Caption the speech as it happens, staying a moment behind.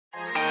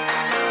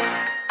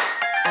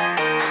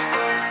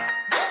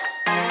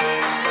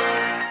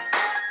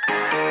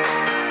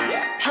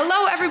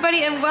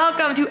and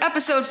welcome to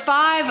episode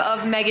 5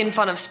 of Megan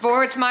Fun of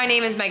Sports. My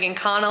name is Megan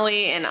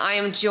Connolly, and I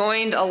am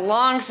joined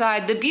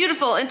alongside the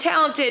beautiful and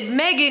talented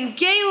Megan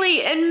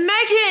Gailey. And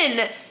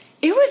Megan,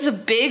 it was a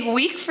big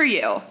week for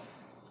you.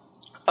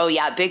 Oh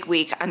yeah, big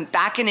week. I'm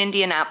back in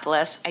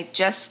Indianapolis. I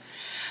just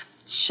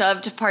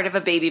shoved part of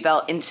a baby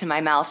belt into my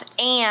mouth,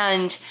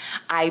 and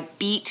I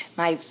beat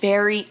my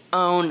very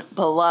own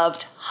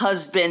beloved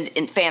husband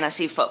in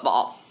fantasy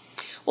football.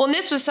 Well, and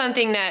this was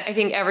something that I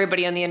think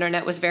everybody on the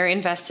internet was very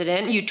invested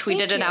in. You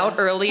tweeted it out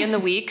early in the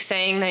week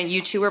saying that you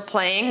two were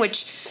playing,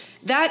 which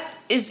that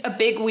is a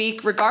big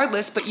week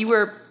regardless, but you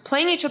were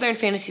playing each other in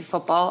fantasy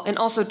football and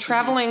also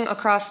traveling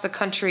across the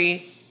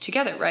country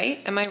together, right?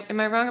 Am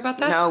I wrong about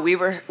that? No, we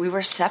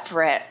were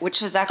separate,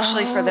 which is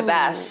actually for the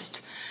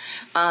best,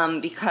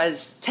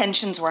 because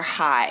tensions were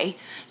high.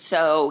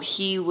 So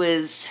he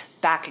was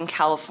back in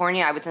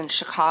California. I was in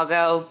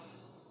Chicago,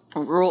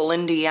 rural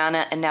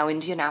Indiana, and now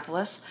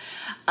Indianapolis.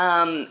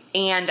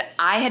 And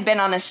I had been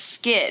on a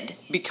skid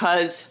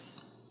because,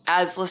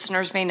 as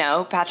listeners may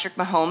know, Patrick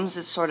Mahomes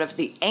is sort of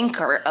the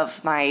anchor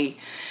of my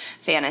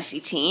fantasy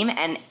team.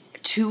 And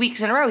 2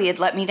 weeks in a row, he had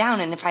let me down.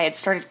 And if I had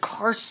started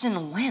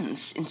Carson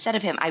Wentz instead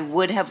of him, I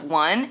would have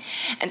won.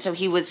 And so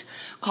he was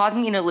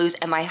causing me to lose.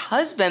 And my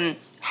husband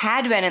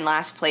had been in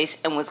last place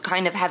and was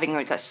kind of having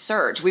like a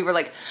surge. We were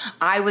like,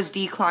 I was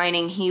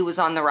declining. He was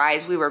on the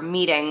rise. We were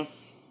meeting.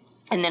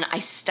 And then I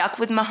stuck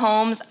with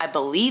Mahomes. I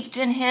believed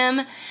in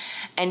him.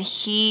 And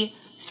he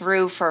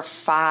threw for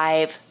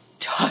 5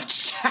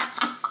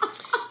 touchdowns.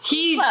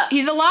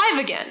 He's alive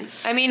again.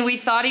 I mean, we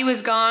thought he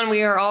was gone.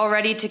 We were all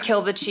ready to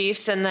kill the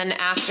Chiefs. And then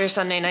after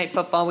Sunday Night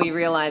Football, we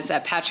realized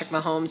that Patrick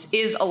Mahomes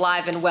is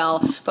alive and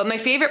well. But my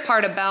favorite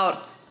part about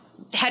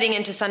heading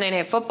into Sunday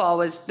Night Football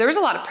was there was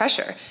a lot of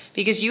pressure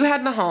because you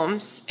had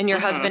Mahomes and your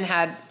husband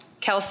had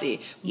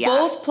Kelsey. Yeah.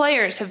 Both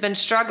players have been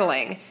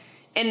struggling.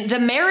 And the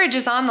marriage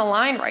is on the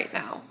line right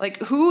now. Like,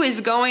 who is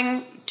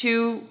going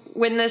to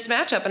win this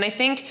matchup? And I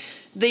think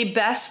the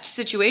best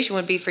situation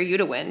would be for you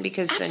to win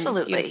because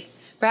absolutely. Then you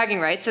have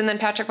bragging rights, and then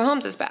Patrick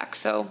Mahomes is back.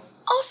 So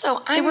also,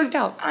 it worked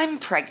out. I'm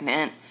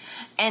pregnant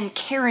and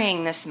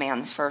carrying this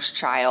man's first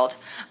child.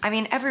 I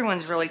mean,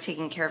 everyone's really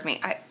taking care of me.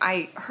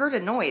 I heard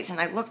a noise and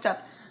I looked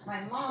up.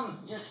 My mom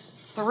just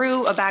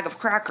threw a bag of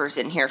crackers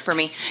in here for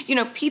me. You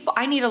know,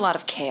 I need a lot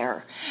of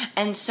care.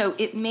 And so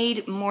it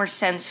made more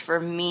sense for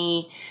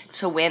me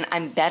to win.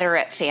 I'm better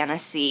at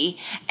fantasy.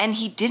 And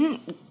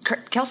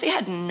Kelsey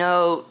had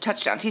no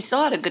touchdowns. He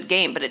still had a good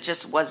game, but it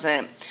just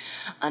wasn't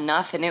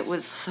enough. And it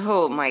was,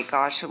 oh my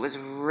gosh, it was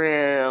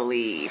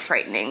really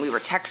frightening. We were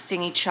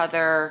texting each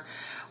other.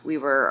 We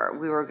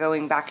were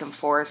going back and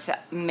forth.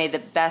 May the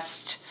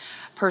best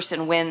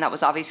person win. That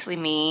was obviously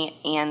me.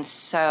 And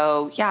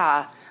so,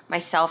 yeah,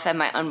 myself and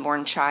my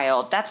unborn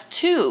child. That's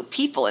 2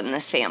 people in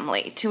this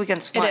family, 2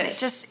 against 1.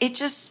 It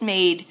just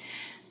made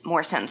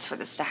more sense for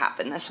this to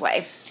happen this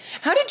way.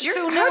 How did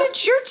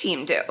your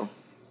team do?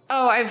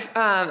 Oh,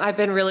 I've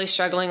been really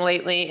struggling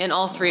lately in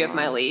all 3 of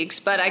my leagues,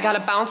 but I got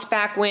a bounce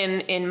back win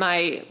in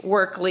my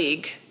work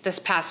league this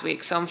past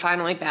week, so I'm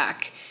finally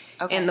back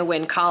in the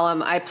win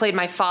column. I played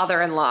my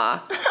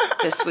father-in-law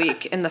this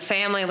week in the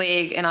family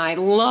league, and I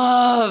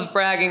love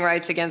bragging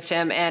rights against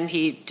him, and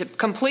he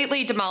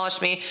completely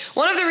demolished me.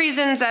 One of the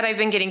reasons that I've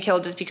been getting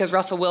killed is because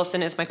Russell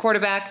Wilson is my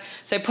quarterback,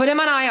 so I put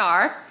him on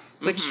IR,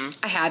 which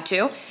I had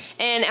to.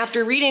 And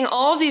after reading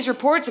all of these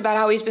reports about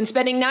how he's been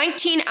spending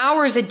 19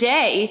 hours a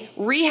day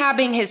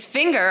rehabbing his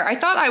finger, I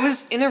thought I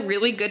was in a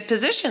really good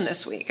position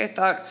this week. I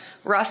thought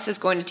Russ is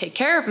going to take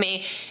care of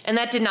me, and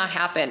that did not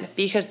happen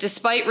because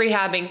despite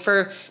rehabbing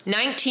for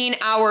 19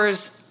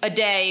 hours a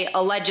day,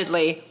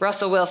 allegedly,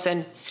 Russell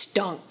Wilson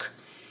stunk.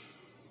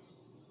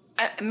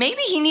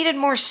 Maybe he needed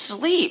more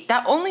sleep.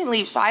 That only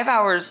leaves 5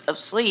 hours of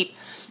sleep,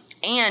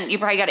 and you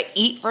probably got to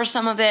eat for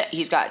some of it.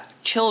 He's got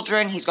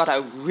children. He's got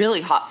a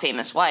really hot,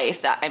 famous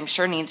wife that I'm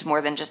sure needs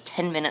more than just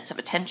 10 minutes of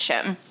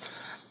attention.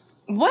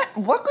 What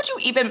could you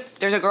even...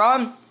 There's a girl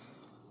on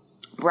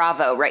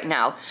Bravo right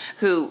now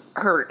who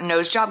her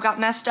nose job got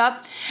messed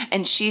up,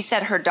 and she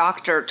said her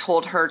doctor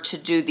told her to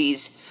do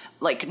these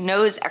like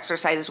nose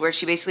exercises where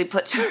she basically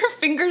puts her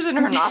fingers in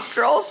her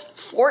nostrils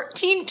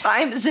 14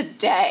 times a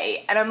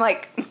day. And I'm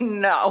like,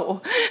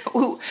 no.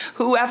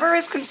 Whoever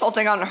is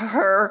consulting on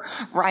her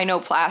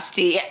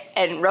rhinoplasty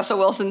and Russell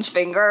Wilson's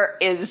finger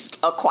is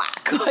a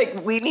quack.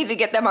 Like, we need to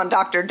get them on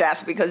Dr.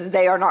 Death because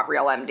they are not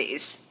real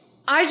MDs.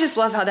 I just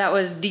love how that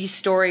was the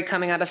story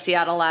coming out of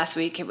Seattle last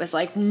week. It was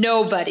like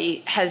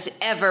nobody has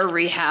ever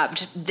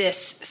rehabbed this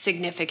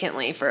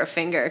significantly for a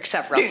finger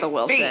except Russell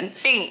Wilson.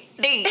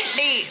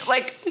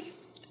 Like,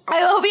 I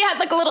hope he had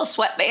like a little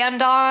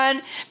sweatband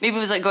on. Maybe it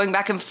was like going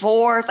back and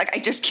forth. Like, I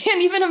just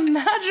can't even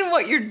imagine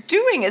what you're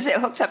doing. Is it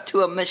hooked up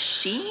to a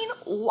machine?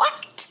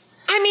 What?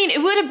 I mean,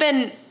 it would have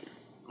been...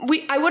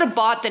 I would have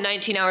bought the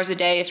 19 hours a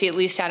day if he at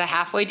least had a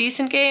halfway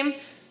decent game.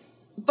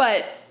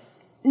 But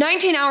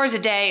 19 hours a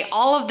day,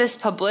 all of this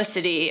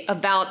publicity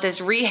about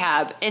this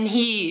rehab, and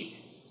he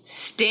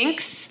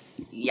stinks?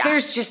 Yeah.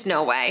 There's just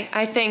no way.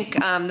 I think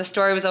the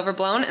story was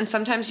overblown, and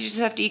sometimes you just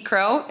have to eat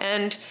crow,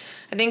 and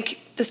I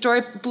think the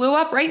story blew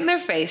up right in their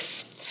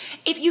face.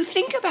 If you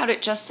think about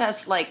it just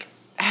as like,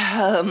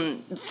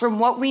 from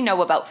what we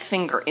know about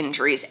finger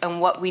injuries and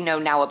what we know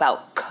now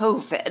about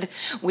COVID,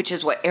 which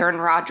is what Aaron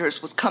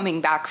Rodgers was coming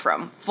back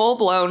from,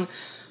 full-blown,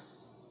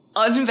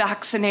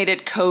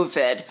 unvaccinated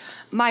COVID,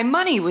 my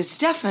money was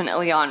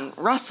definitely on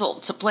Russell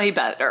to play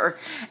better.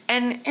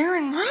 And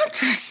Aaron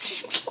Rodgers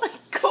seemed like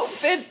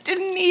COVID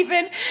didn't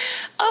even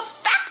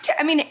affect him.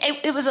 I mean,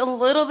 it was a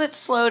little bit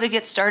slow to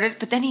get started,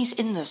 but then he's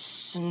in the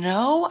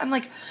snow. I'm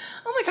like,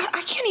 oh my God,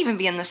 I can't even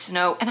be in the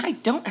snow, and I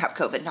don't have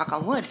COVID, knock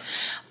on wood.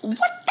 What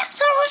the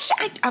hell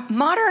is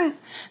modern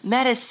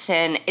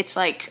medicine? It's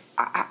like,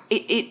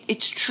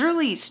 it's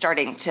truly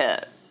starting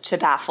to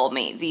baffle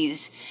me,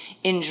 these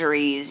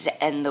injuries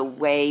and the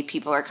way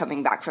people are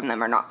coming back from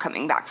them or not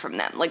coming back from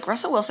them. Like,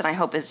 Russell Wilson, I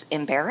hope, is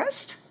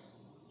embarrassed.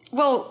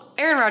 Well,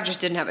 Aaron Rodgers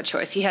didn't have a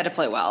choice. He had to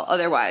play well.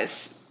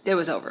 Otherwise, it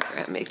was over for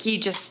him.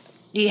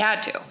 He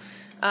had to.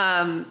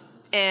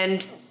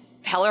 And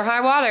hell or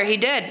high water, he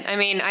did. I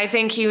mean, I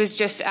think he was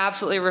just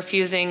absolutely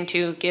refusing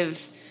to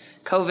give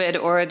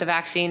COVID or the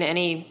vaccine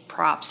any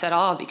props at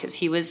all because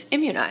he was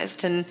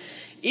immunized. And,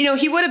 you know,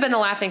 he would have been the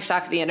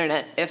laughingstock of the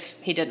internet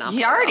if he did not.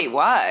 He already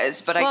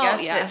was, but I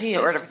guess yeah, it's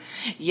sort of,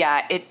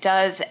 yeah, it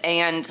does.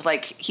 And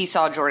like, he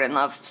saw Jordan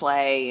Love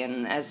play,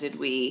 and as did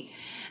we.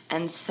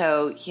 And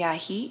so, yeah,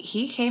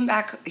 he came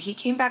back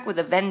with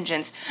a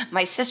vengeance.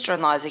 My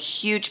sister-in-law is a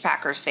huge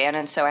Packers fan,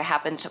 and so I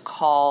happened to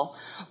call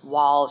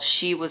while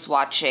she was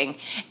watching.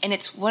 And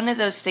it's one of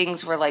those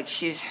things where, like,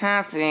 she's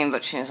happy,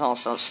 but she's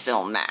also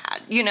still mad.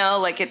 You know,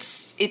 like,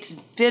 it's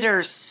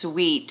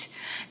bittersweet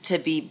to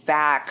be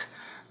back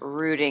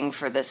rooting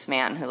for this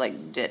man who,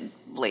 like, did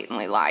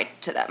blatantly lie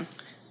to them.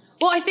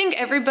 Well, I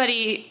think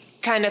everybody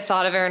kind of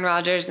thought of Aaron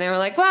Rodgers, and they were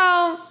like,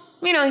 well,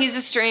 you know, he's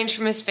estranged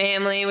from his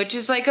family, which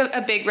is like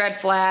a big red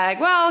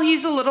flag. Well,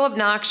 he's a little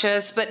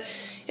obnoxious, but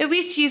at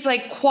least he's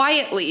like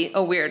quietly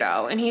a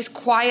weirdo, and he's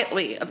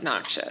quietly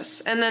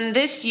obnoxious. And then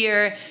this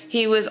year,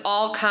 he was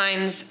all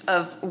kinds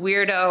of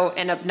weirdo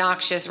and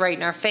obnoxious right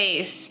in our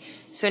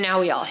face, so now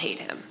we all hate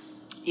him.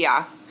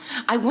 Yeah.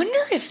 I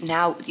wonder if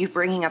now you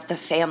bringing up the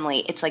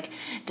family, it's like,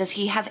 does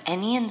he have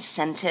any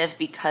incentive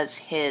because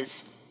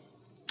his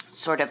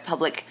sort of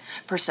public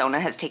persona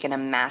has taken a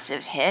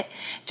massive hit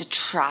to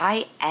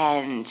try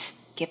and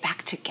get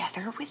back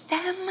together with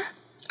them?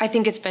 I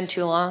think it's been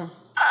too long.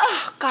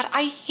 Oh, God,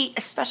 I hate,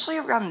 especially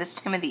around this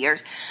time of the year,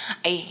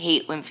 I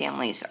hate when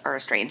families are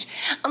estranged.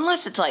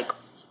 Unless it's like,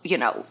 you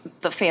know,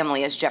 the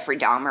family is Jeffrey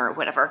Dahmer or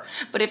whatever.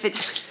 But if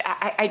it's,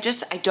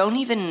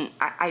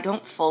 I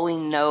don't fully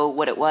know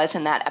what it was.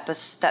 And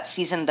that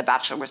season of The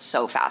Bachelor was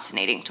so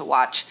fascinating to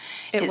watch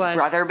his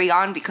brother be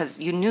on, because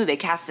you knew they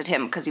casted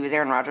him because he was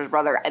Aaron Rodgers'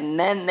 brother. And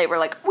then they were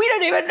like, we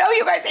didn't even know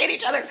you guys hate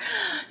each other.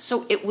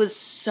 So it was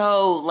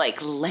so, like,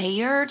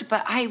 layered.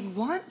 But I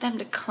want them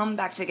to come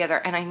back together.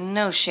 And I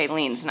know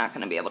Shailene's not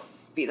going to be able to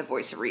be the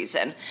voice of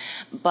reason.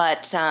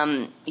 But,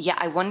 yeah,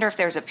 I wonder if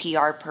there's a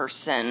PR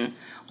person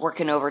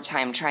working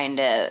overtime trying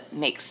to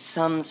make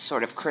some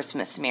sort of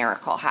Christmas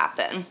miracle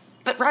happen.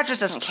 But Rodgers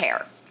doesn't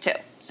care, too.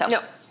 So.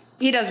 No,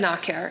 he does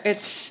not care.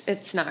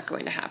 It's not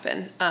going to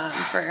happen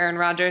for Aaron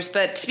Rodgers.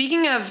 But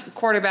speaking of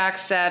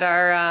quarterbacks that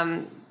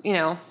are, you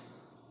know,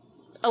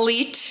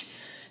 elite,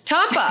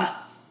 Tampa.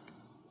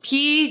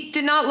 He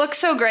did not look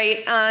so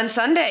great on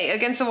Sunday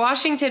against the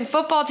Washington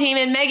football team.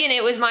 And Megan,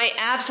 it was my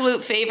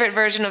absolute favorite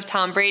version of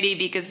Tom Brady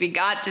because we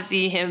got to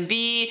see him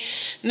be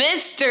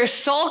Mr.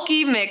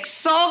 Sulky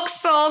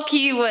McSulk.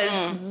 He was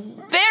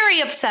very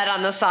upset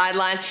on the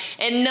sideline,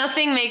 and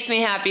nothing makes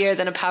me happier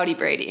than a pouty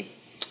Brady.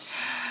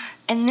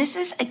 And this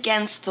is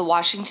against the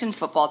Washington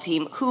football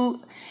team,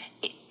 who,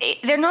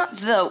 they're not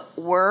the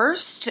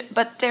worst,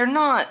 but they're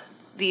not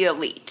the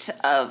elite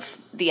of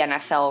the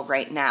NFL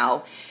right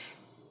now.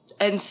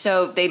 And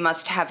so they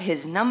must have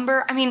his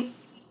number. I mean,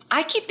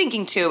 I keep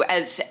thinking, too,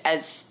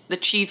 as the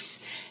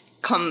Chiefs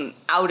come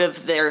out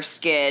of their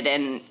skid,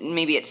 and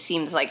maybe it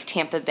seems like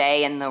Tampa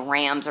Bay and the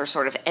Rams are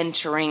sort of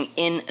entering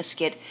in a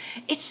skid.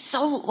 It's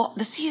so long.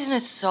 The season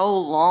is so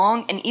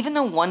long, and even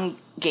though one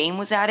game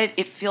was added,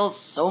 it feels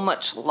so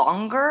much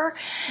longer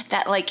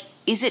that, like,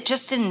 is it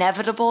just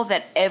inevitable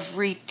that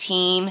every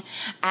team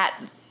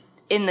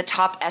in the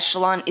top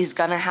echelon is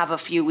going to have a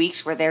few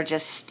weeks where they're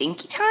just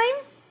stinky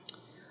time?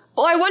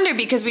 Well, I wonder,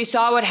 because we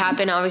saw what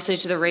happened, obviously,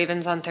 to the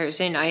Ravens on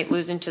Thursday night,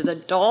 losing to the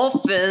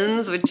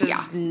Dolphins, which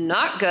is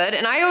not good.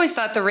 And I always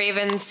thought the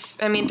Ravens,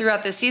 I mean,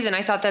 throughout the season,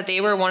 I thought that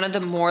they were one of the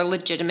more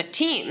legitimate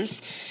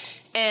teams.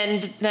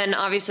 And then,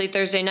 obviously,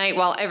 Thursday night,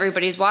 while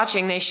everybody's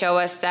watching, they show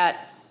us that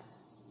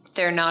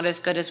they're not as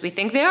good as we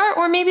think they are,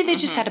 or maybe they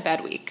just had a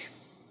bad week.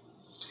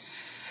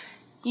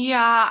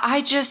 Yeah,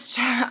 I just,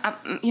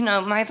 you know,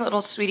 my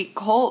little sweetie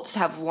Colts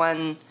have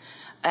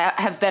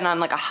been on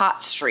like a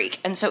hot streak.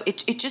 And so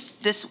it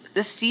just,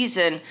 this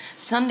season,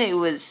 Sunday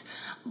was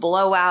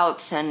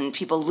blowouts and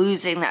people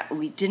losing that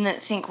we didn't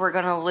think we're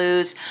going to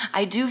lose.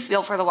 I do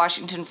feel for the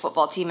Washington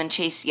football team and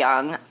Chase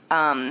Young.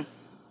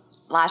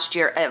 last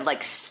year, like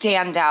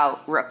standout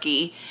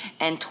rookie,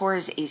 and tore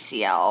his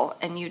ACL,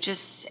 and you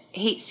just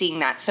hate seeing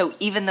that. So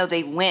even though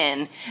they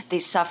win, they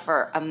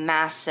suffer a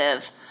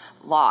massive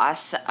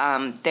loss.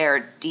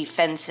 Their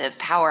defensive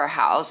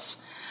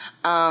powerhouse.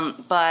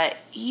 But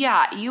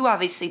yeah, you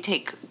obviously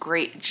take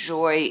great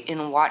joy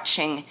in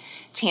watching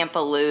Tampa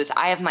lose.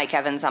 I have Mike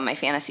Evans on my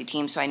fantasy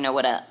team, so I know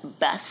what a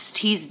bust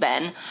he's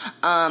been.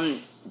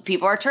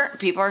 People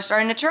are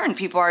starting to turn.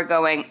 People are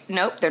going,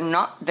 nope, they're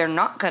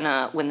not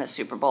gonna win the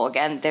Super Bowl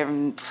again.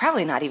 They're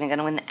probably not even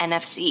gonna win the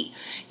NFC.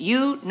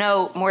 You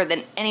know more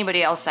than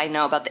anybody else I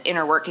know about the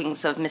inner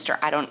workings of Mr.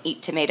 I don't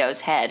eat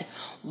tomatoes head.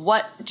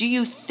 What do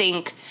you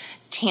think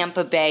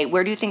Tampa Bay,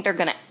 where do you think they're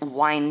gonna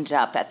wind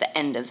up at the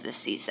end of the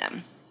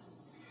season?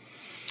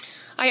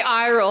 I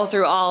eye roll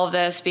through all of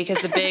this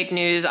because the big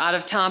news out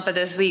of Tampa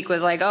this week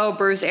was like, oh,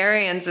 Bruce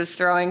Arians is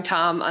throwing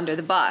Tom under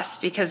the bus,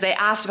 because they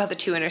asked about the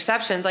 2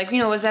 interceptions. Like,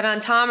 was that on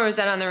Tom or was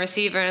that on the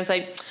receiver? And it's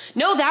like,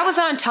 no, that was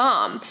on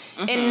Tom.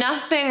 Mm-hmm. And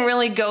nothing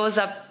really goes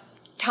up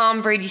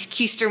Tom Brady's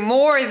keister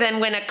more than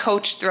when a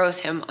coach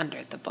throws him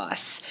under the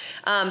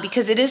bus.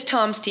 Because it is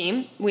Tom's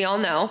team, we all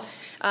know.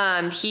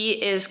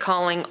 He is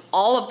calling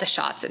all of the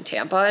shots in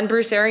Tampa, and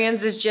Bruce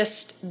Arians is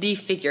just the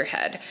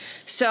figurehead.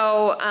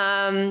 So,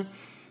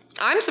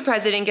 I'm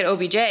surprised they didn't get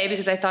OBJ,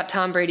 because I thought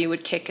Tom Brady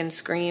would kick and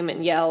scream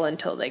and yell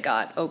until they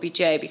got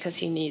OBJ, because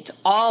he needs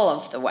all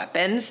of the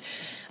weapons.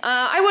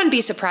 I wouldn't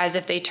be surprised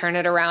if they turn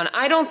it around.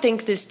 I don't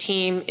think this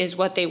team is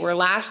what they were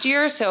last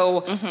year,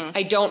 so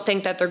I don't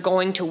think that they're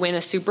going to win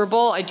a Super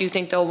Bowl. I do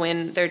think they'll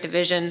win their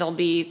division. They'll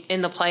be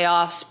in the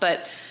playoffs,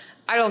 but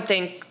I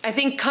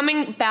think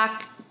coming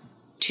back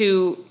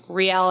to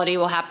reality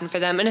will happen for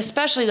them. And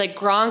especially, like,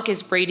 Gronk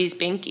is Brady's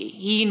binky.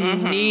 He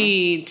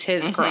needs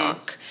his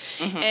Gronk.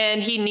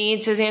 And he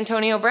needs his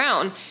Antonio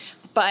Brown.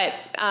 But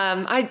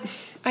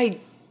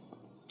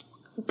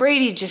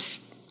Brady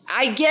just,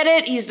 I get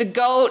it. He's the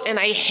GOAT, and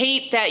I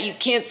hate that you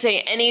can't say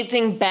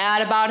anything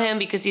bad about him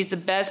because he's the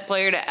best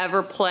player to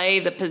ever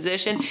play the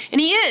position. And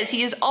he is.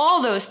 He is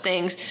all those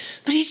things.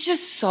 But he's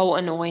just so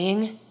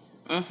annoying.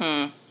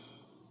 I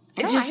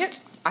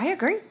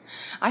agree.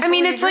 I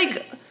mean, it's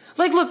agree.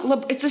 Like,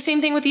 look, it's the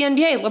same thing with the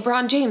NBA.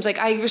 LeBron James, like,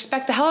 I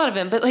respect the hell out of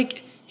him, but,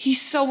 like, he's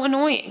so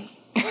annoying,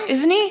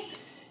 isn't he?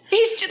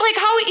 He's just, like,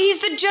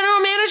 he's the general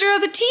manager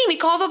of the team. He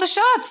calls all the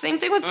shots. Same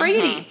thing with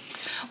Brady.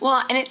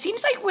 Well, and it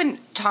seems like when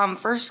Tom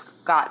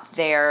first got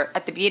there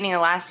at the beginning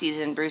of last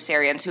season, Bruce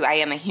Arians, who I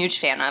am a huge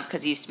fan of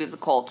because he used to be with the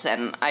Colts,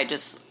 and I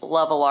just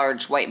love a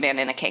large white man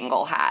in a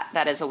Kangol hat.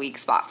 That is a weak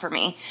spot for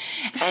me.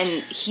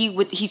 And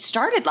he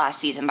started last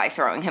season by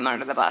throwing him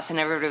under the bus, and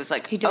everybody was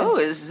like, oh,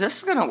 is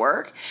this going to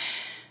work?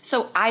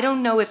 So I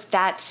don't know if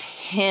that's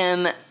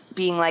him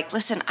being like,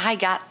 listen, I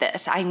got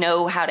this. I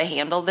know how to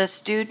handle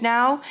this dude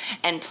now,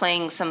 and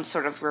playing some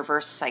sort of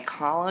reverse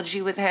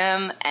psychology with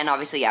him. And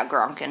obviously, yeah,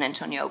 Gronk and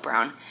Antonio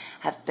Brown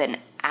have been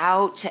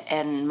out,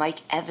 and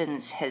Mike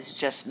Evans has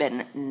just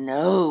been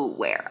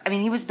nowhere. I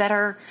mean, he was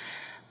better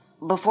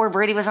before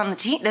Brady was on the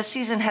team. This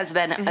season has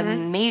been a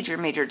major,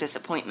 major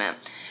disappointment.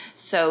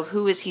 So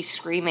who is he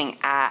screaming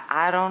at?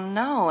 I don't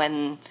know.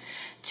 And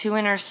 2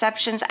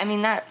 interceptions. I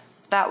mean, that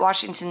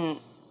Washington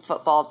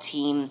football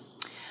team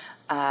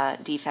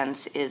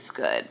defense is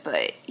good,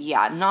 but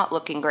yeah, not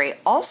looking great.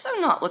 Also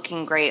not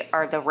looking great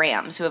are the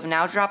Rams, who have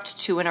now dropped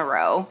 2 in a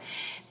row.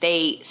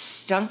 They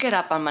stunk it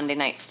up on Monday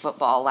Night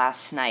Football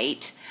last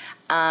night.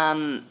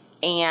 And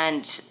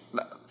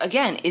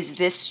again, is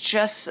this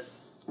just,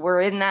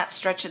 we're in that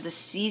stretch of the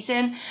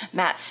season?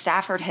 Matt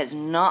Stafford has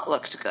not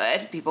looked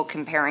good. People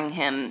comparing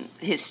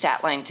his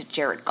stat line to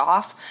Jared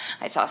Goff.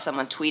 I saw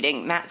someone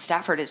tweeting, Matt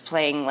Stafford is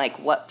playing like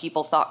what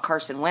people thought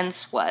Carson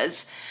Wentz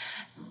was.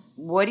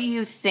 What do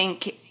you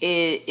think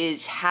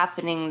is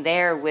happening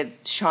there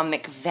with Sean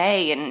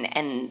McVay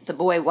and the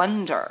boy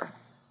wonder?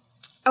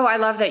 Oh, I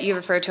love that you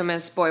refer to him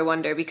as Boy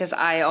Wonder, because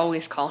I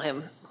always call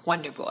him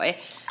Wonder Boy.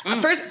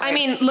 First, I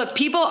mean, look,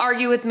 people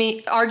argue with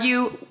me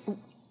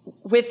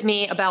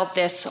about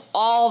this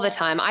all the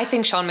time. I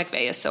think Sean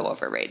McVay is so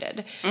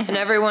overrated. And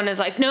everyone is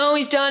like, no,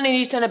 he's done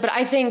it. But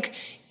I think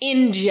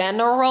in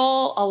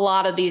general, a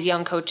lot of these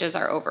young coaches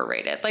are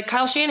overrated. Like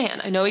Kyle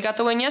Shanahan. I know he got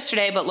the win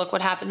yesterday, but look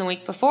what happened the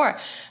week before.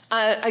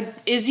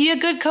 Is he a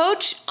good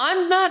coach?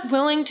 I'm not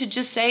willing to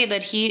just say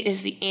that he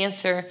is the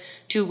answer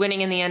to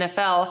winning in the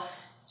NFL.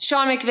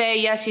 Sean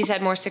McVay, yes, he's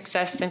had more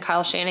success than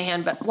Kyle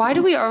Shanahan, but why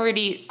do we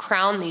already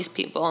crown these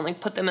people and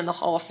like put them in the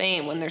Hall of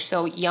Fame when they're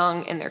so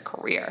young in their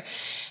career?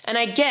 And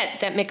I get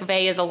that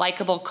McVay is a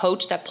likable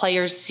coach that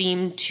players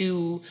seem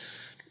to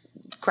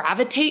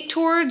gravitate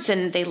towards,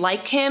 and they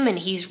like him and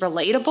he's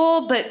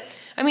relatable, but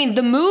I mean,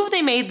 the move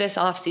they made this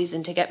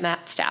offseason to get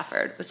Matt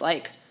Stafford was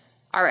like,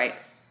 all right,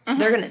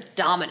 they're going to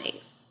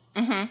dominate.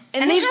 And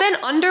they've been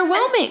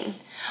underwhelming.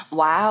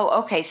 Wow.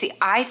 Okay. See,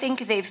 I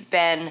think they've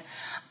been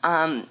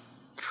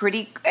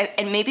pretty,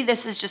 and maybe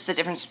this is just the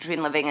difference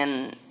between living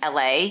in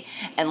LA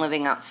and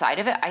living outside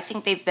of it. I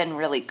think they've been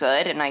really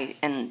good,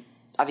 and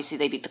obviously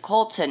they beat the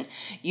Colts, and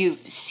you've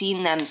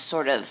seen them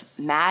sort of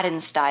Madden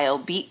style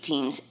beat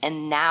teams,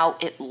 and now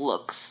it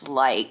looks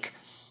like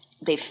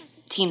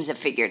teams have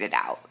figured it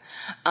out.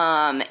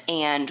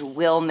 And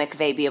will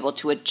McVay be able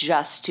to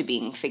adjust to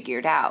being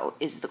figured out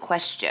is the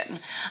question.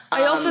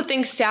 I also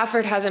think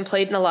Stafford hasn't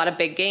played in a lot of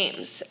big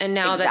games. And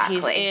now that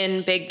he's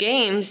in big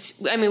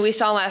games, I mean, we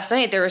saw last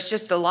night, there was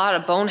just a lot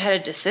of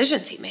boneheaded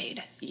decisions he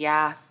made.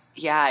 Yeah.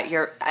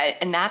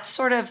 And that's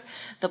sort of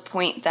the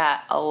point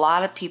that a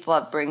lot of people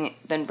have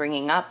been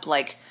bringing up.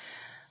 Like,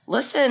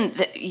 listen,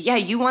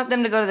 you want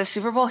them to go to the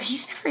Super Bowl?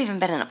 He's never even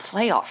been in a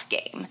playoff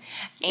game.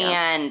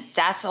 Yeah. And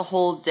that's a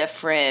whole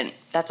different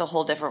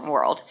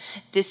world.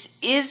 This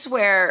is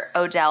where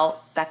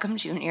Odell Beckham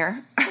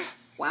Jr.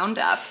 wound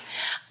up.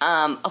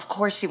 Of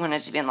course he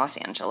wanted to be in Los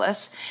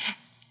Angeles.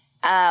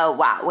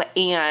 Wow.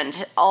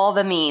 And all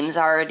the memes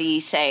already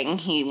saying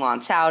he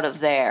wants out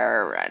of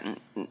there and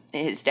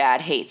his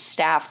dad hates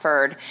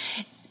Stafford.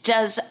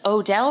 Does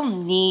Odell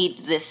need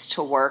this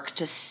to work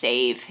to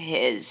save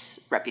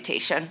his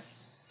reputation?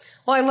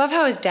 Well, I love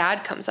how his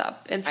dad comes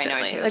up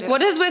instantly. I know, like,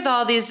 what is with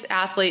all these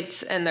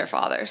athletes and their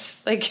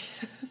fathers? Like,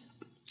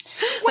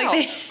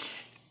 well,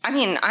 I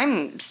mean,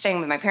 I'm staying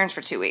with my parents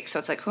for 2 weeks, so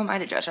it's like, who am I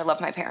to judge? I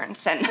love my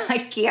parents, and I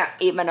can't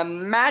even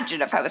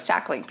imagine if I was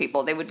tackling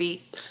people. They would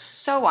be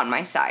so on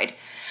my side.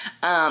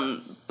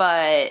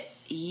 But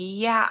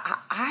yeah,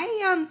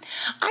 I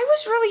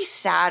was really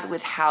sad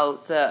with how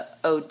the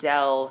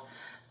Odell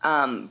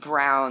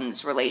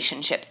Brown's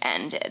relationship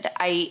ended.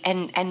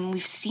 And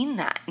we've seen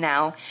that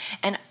now,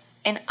 and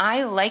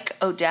I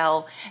like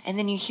Odell, and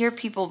then you hear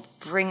people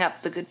bring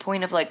up the good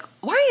point of like,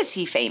 why is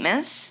he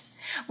famous?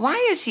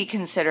 Why is he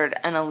considered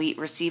an elite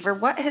receiver?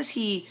 What has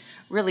he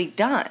really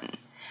done?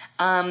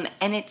 And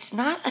it's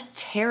not a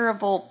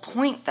terrible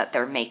point that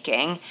they're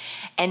making.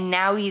 And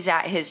now he's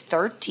at his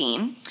third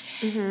team.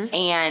 Mm-hmm.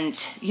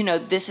 And, you know,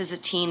 this is a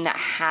team that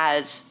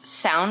has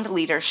sound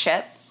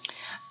leadership.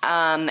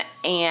 And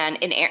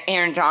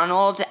Aaron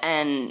Donald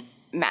and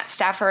Matt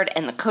Stafford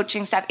and the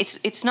coaching staff,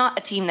 it's not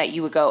a team that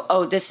you would go,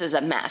 oh, this is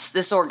a mess.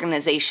 This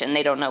organization,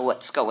 they don't know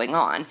what's going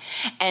on.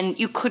 And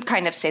you could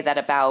kind of say that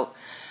about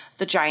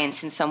the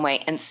Giants in some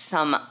way and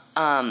some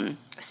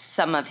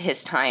of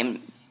his time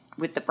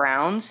with the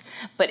Browns.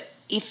 But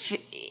if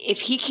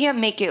he can't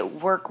make it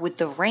work with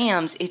the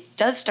Rams, it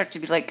does start to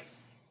be like,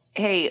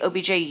 hey,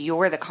 OBJ,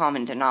 you're the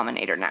common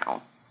denominator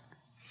now.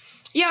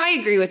 Yeah, I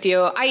agree with you.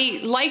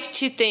 I like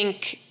to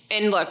think,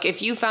 and look,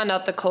 if you found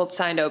out the Colts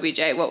signed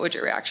OBJ, what would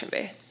your reaction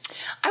be?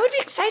 I would be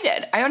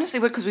excited. I honestly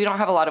would, because we don't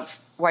have a lot of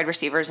wide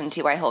receivers, and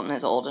T.Y. Hilton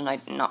is old and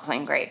not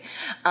playing great.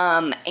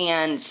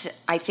 And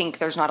I think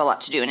there's not a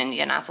lot to do in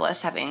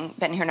Indianapolis, having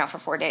been here now for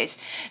 4 days,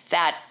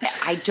 that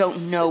I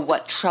don't know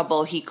what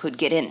trouble he could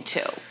get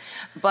into.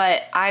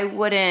 But I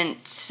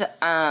wouldn't.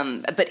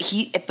 But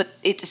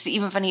it's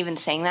even funny even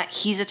saying that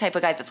he's the type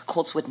of guy that the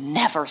Colts would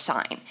never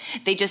sign.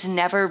 They just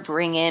never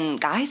bring in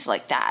guys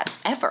like that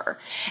ever.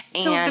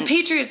 And so if the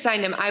Patriots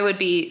signed him, I'd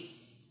be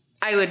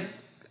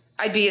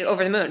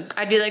over the moon.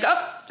 I'd be like,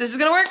 oh, this is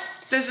gonna work.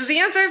 This is the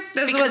answer.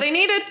 This is what they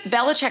needed.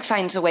 Belichick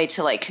finds a way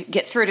to like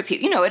get through to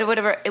people. You know, it would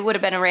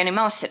have been a Randy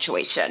Moss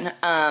situation.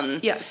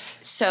 Yes.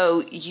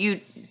 So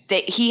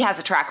he has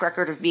a track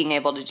record of being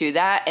able to do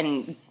that,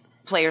 and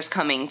players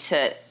coming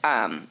to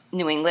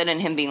New England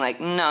and him being like,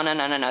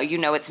 no, you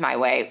know it's my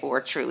way, or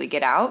truly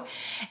get out.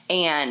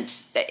 And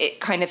it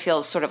kind of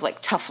feels sort of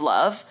like tough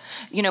love.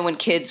 You know, when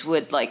kids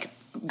would like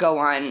go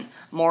on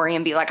Maury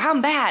and be like,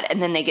 I'm bad,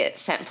 and then they get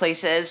sent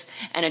places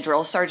and a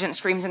drill sergeant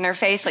screams in their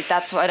face. Like,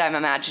 that's what I'm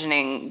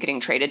imagining getting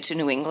traded to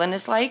New England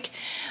is like.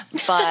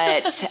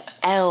 But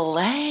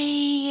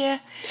LA,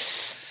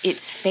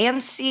 it's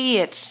fancy.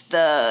 It's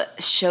the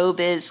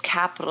showbiz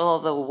capital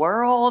of the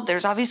world.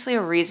 There's obviously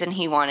a reason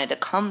he wanted to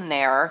come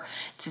there.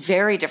 It's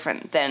very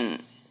different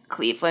than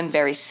Cleveland,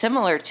 very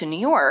similar to New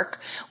York,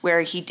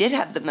 where he did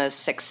have the most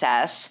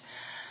success.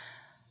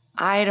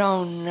 I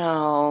don't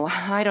know.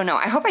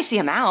 I hope I see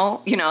him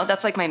out. You know,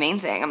 that's like my main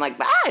thing. I'm like,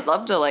 I'd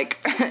love to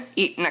like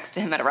eat next to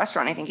him at a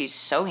restaurant. I think he's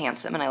so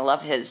handsome, and I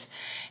love his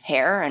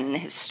hair and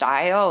his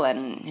style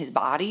and his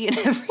body and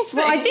everything.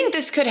 Well, I think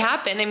this could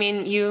happen. I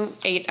mean, you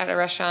ate at a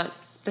restaurant,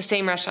 the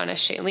same restaurant as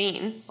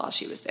Shailene while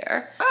she was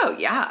there. Oh,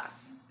 yeah.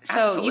 So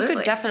absolutely. You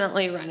could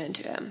definitely run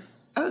into him.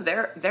 Oh,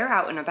 they're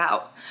out and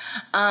about.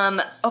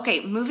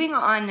 Okay, moving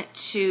on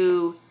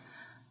to...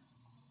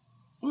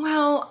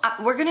 Well,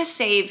 we're going to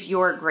save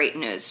your great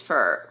news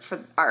for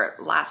our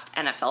last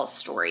NFL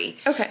story.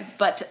 Okay.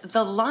 But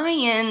the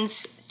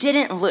Lions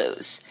didn't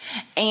lose,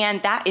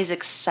 and that is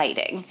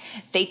exciting.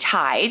 They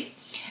tied,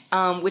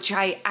 which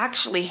I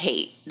actually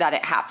hate that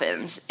it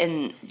happens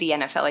in the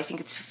NFL. I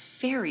think it's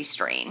very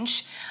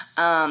strange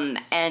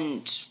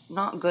and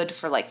not good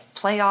for like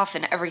playoff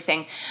and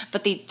everything.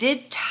 But they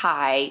did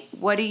tie.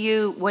 What do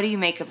you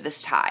make of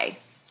this tie?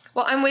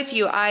 Well, I'm with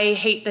you. I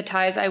hate the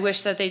ties. I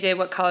wish that they did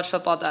what college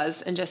football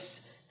does and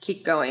just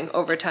keep going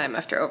overtime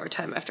after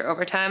overtime after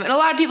overtime. And a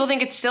lot of people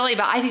think it's silly,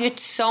 but I think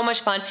it's so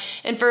much fun.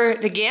 And for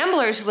the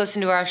gamblers who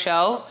listen to our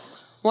show,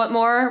 what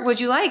more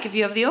would you like if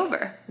you have the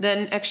over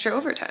than extra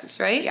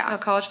overtimes, right? Yeah. How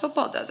college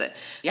football does it.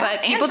 Yeah,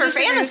 but people and for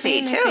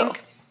fantasy, too.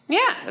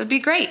 Yeah, it would be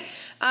great.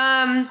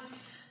 I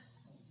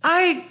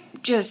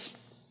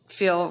just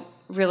feel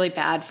really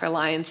bad for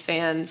Lions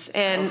fans,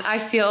 and I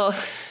feel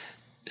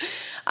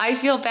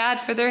bad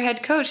for their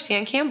head coach,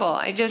 Dan Campbell.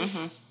 I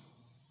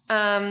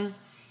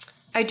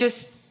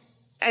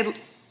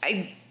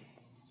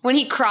when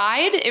he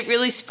cried, it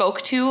really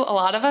spoke to a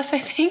lot of us, I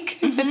think.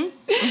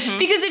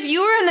 Because if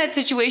you were in that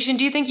situation,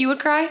 do you think you would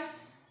cry?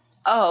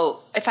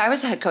 Oh, if I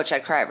was a head coach,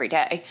 I'd cry every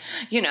day,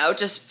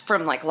 just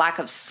from like lack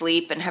of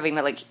sleep and having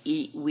to like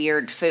eat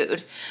weird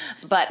food.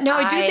 But no,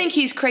 I do think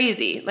he's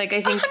crazy. Like,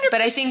 I think, 100%.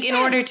 But I think in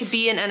order to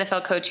be an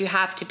NFL coach, you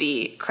have to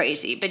be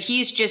crazy. But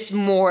he's just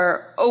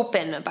more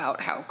open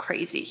about how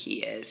crazy he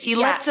is. He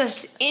lets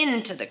us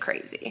into the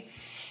crazy.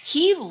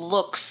 He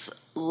looks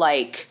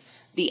like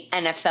the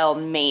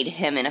NFL made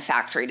him in a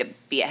factory to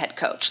be a head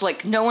coach.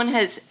 Like, no one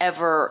has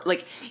ever,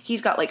 like,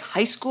 he's got like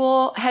high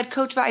school head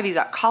coach vibe. He's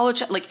got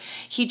college, like,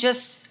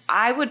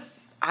 I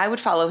would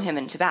follow him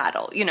into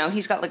battle.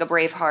 He's got like a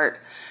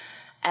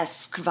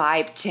Braveheart-esque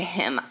vibe to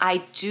him.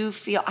 I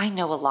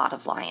know a lot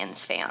of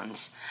Lions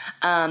fans.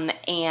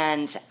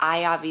 And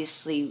I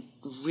obviously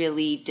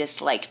really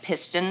dislike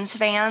Pistons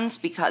fans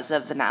because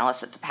of the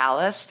malice at the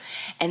palace.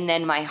 And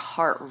then my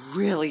heart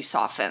really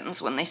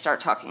softens when they start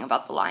talking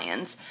about the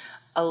Lions.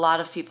 A lot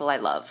of people I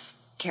love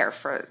care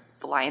for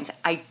the Lions.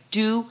 I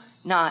do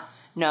not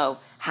know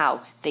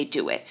how they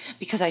do it,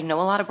 because I know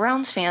a lot of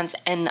Browns fans,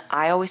 and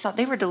I always thought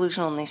they were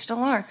delusional, and they still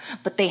are,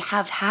 but they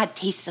have had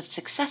tastes of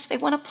success. They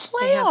won a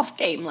playoff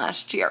game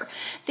last year.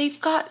 They've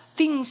got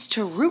things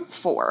to root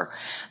for.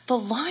 The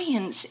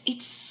Lions,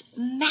 it's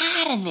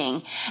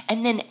maddening.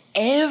 And then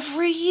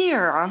every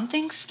year on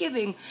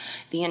Thanksgiving,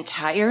 the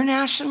entire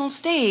national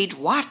stage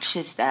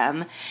watches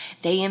them.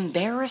 They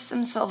embarrass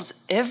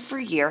themselves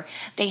every year.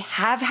 They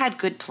have had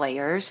good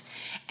players,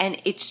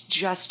 and it's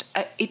just,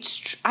 I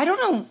don't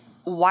know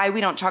why we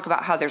don't talk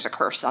about how there's a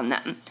curse on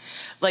them.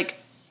 Like,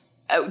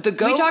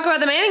 we talk about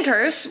the Manning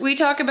curse. We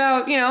talk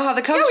about, how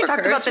the Cubs were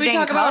talked cursed. About the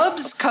dang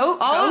Cubs.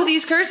 All of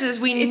these curses.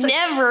 We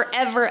never,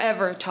 ever,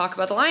 ever talk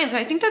about the Lions.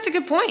 And I think that's a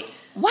good point.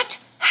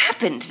 What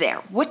happened there?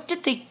 What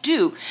did they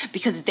do?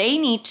 Because they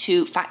need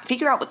to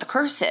figure out what the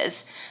curse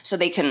is so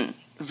they can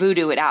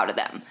voodoo it out of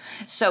them.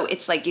 So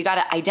it's like, you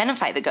got to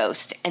identify the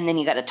ghost, and then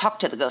you got to talk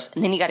to the ghost,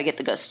 and then you got to get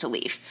the ghost to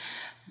leave.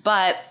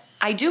 But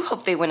I do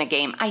hope they win a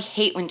game. I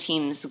hate when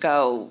teams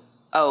go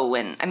they're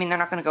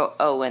not going to go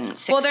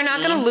 0-16. Well, they're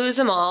not going to lose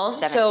them all,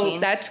 17. so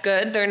that's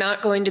good. They're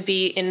not going to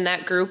be in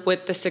that group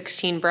with the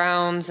 16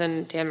 Browns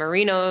and Dan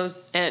Marino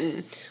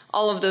and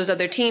all of those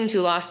other teams who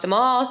lost them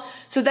all.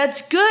 So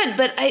that's good,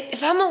 but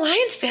if I'm a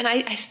Lions fan,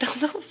 I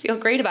still don't feel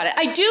great about it.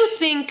 I do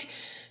think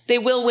they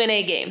will win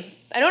a game.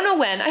 I don't know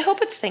when. I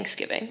hope it's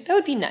Thanksgiving. That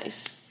would be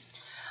nice.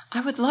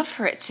 I would love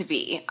for it to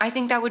be. I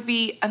think that would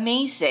be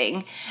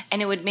amazing,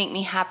 and it would make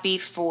me happy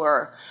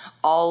for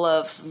all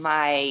of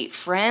my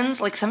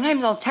friends. Like,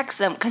 sometimes I'll text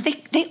them because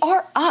they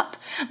are up.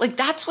 Like,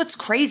 that's what's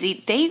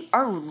crazy. They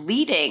are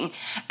leading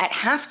at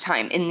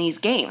halftime in these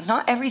games.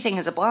 Not everything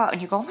is a blowout,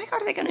 and you go, oh my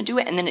God, are they going to do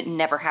it? And then it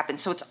never happens.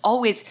 So it's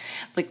always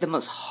like the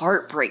most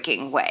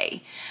heartbreaking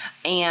way.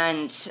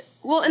 And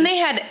they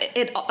had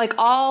it, like,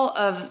 all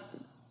of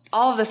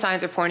the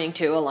signs are pointing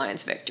to a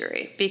Lions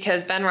victory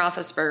because Ben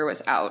Roethlisberger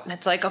was out, and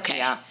it's like, okay.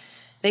 Yeah.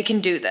 They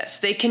can do this.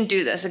 They can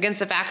do this. Against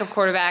the backup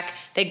quarterback,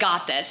 they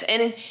got this.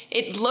 And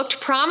it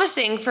looked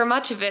promising for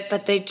much of it,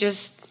 but they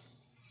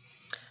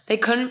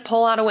couldn't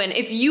pull out a win.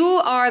 If you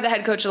are the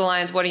head coach of the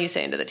Lions, what are you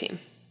saying to the team?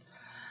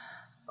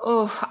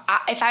 Oh,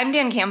 if I'm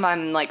Dan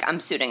Campbell, I'm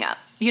suiting up.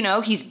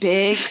 He's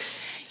big.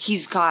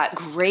 He's got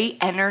great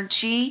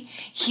energy.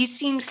 He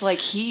seems like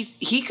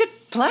he could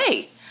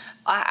play.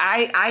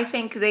 I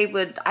think they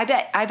would. I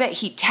bet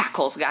he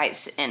tackles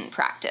guys in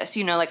practice.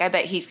 I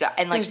bet he's got,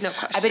 and like, there's no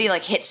question. I bet he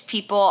like hits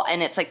people,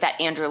 and it's like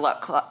that Andrew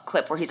Luck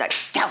clip where he's like,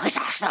 "That was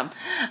awesome."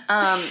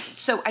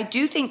 So I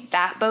do think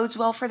that bodes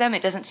well for them.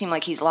 It doesn't seem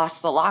like he's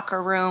lost the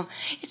locker room.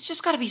 It's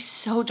just got to be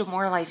so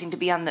demoralizing to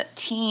be on the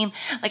team.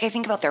 Like, I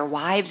think about their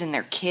wives and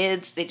their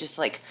kids. They just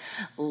like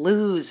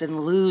lose and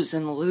lose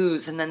and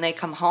lose, and then they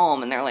come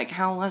home and they're like,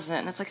 "How was it?"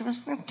 And it's like, it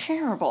was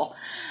terrible.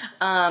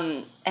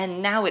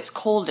 And now it's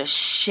cold as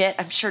shit.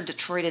 I'm sure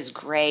Detroit is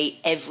gray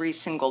every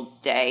single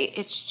day.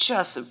 It's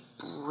just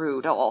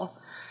brutal.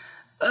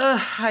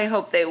 Ugh, I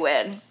hope they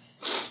win.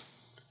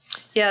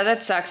 Yeah,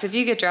 that sucks. If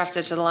you get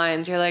drafted to the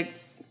Lions, you're like,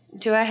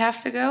 do I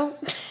have to go?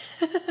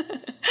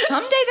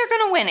 Someday they're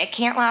going to win. It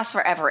can't last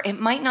forever. It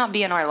might not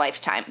be in our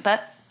lifetime,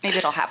 but maybe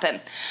it'll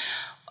happen.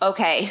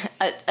 Okay,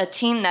 a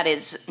team that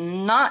is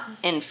not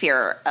in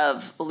fear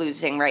of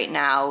losing right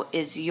now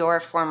is your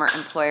former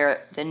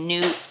employer, the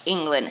New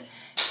England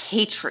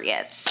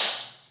Patriots.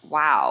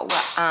 Wow.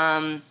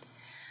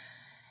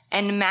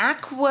 And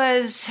Mac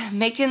was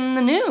making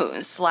the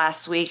news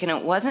last week, and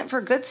it wasn't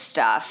for good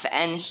stuff.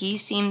 And he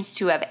seems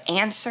to have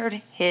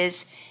answered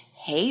his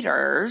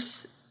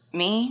haters.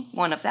 Me,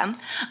 one of them.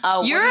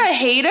 You're a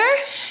hater?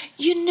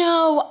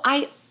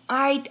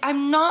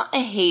 I'm not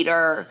a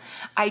hater.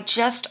 I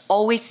just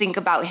always think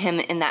about him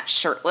in that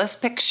shirtless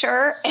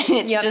picture, and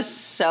it's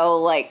just so,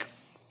 like,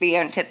 the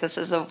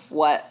antithesis of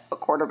what a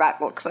quarterback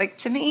looks like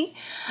to me.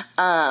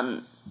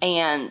 And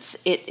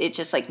it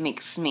just like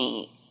makes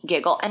me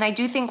giggle. And I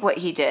do think what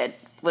he did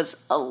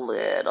was a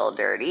little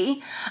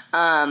dirty.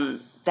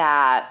 And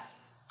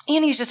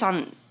he's just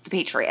on the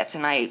Patriots,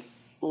 and I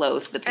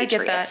loathe the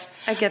Patriots.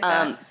 I get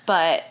that.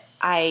 But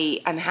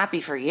I'm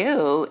happy for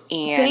you.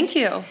 And thank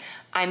you.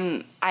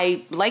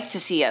 I like to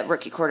see a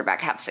rookie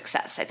quarterback have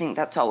success. I think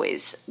that's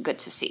always good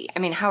to see. I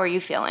mean, how are you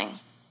feeling?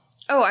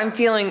 Oh, I'm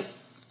feeling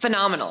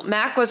phenomenal.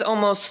 Mac was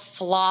almost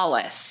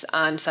flawless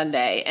on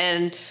Sunday,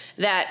 and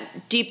that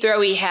deep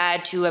throw he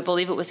had to, I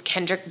believe it was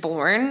Kendrick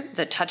Bourne,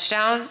 the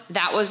touchdown,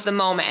 that was the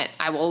moment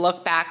I will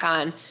look back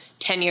on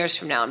 10 years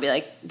from now and be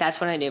like,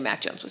 that's when I knew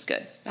Mac Jones was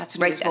good. That's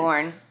when he was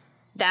born.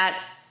 That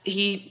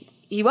he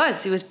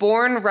was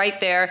born right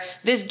there.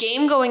 This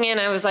game going in,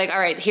 I was like, all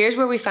right, here's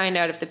where we find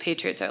out if the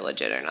Patriots are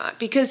legit or not,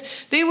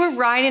 because they were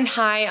riding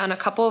high on a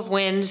couple of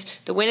wins,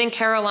 the win in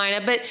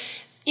Carolina, but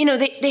you know,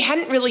 they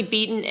hadn't really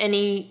beaten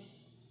any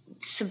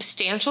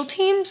substantial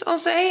teams, I'll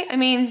say. I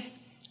mean,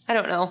 I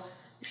don't know.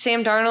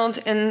 Sam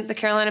Darnold and the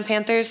Carolina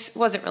Panthers,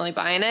 wasn't really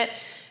buying it.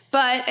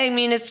 But, I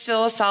mean, it's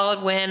still a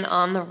solid win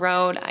on the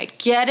road. I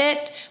get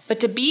it.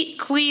 But to beat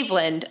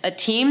Cleveland, a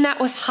team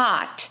that was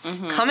hot,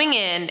 coming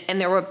in,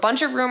 and there were a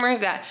bunch of rumors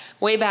that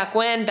way back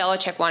when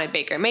Belichick wanted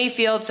Baker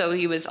Mayfield, so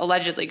he was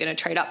allegedly going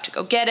to trade up to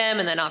go get him,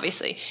 and then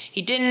obviously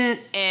he didn't.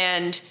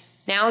 And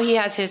now he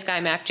has his guy,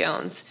 Mac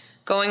Jones,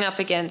 going up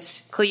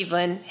against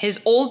Cleveland,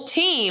 his old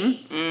team,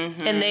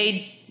 and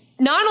they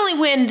not only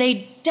win,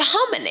 they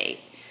dominate.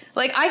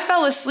 Like, I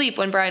fell asleep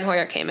when Brian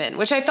Hoyer came in,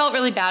 which I felt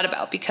really bad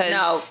about because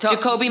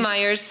Jacoby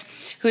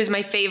Myers, who is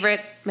my favorite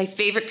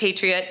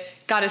Patriot,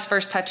 got his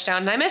first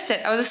touchdown, and I missed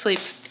it. I was asleep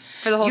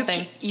for the whole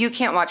thing. You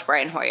can't watch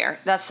Brian Hoyer.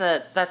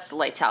 That's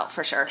lights out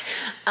for sure.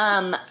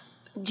 Who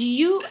do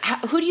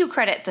you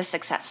credit the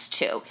success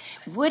to?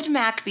 Would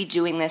Mac be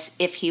doing this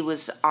if he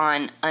was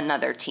on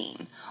another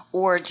team?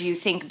 Or do you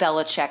think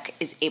Belichick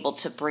is able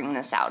to bring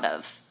this out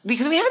of?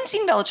 Because we haven't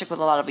seen Belichick with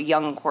a lot of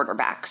young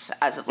quarterbacks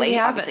as of late.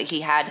 Obviously,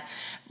 he had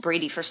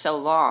Brady for so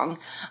long.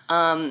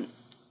 Who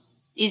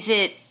is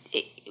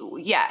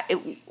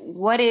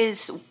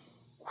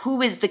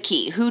the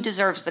key? Who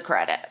deserves the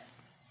credit?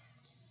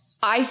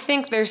 I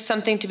think there's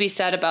something to be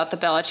said about the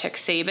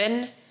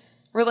Belichick-Saban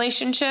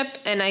relationship,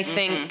 and I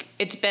think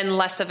it's been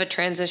less of a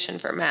transition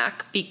for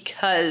Mac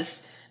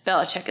because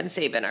Belichick and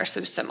Saban are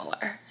so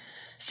similar.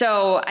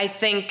 So I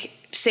think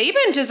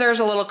Saban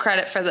deserves a little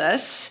credit for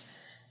this,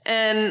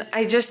 and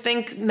I just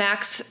think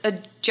Mac's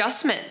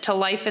adjustment to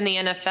life in the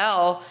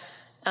NFL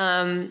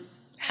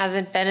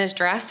hasn't been as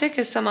drastic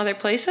as some other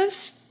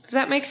places. Does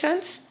that make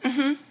sense?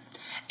 Mm-hmm.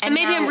 And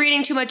maybe I'm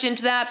reading too much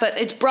into that, but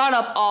it's brought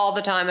up all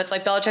the time. It's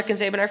like Belichick and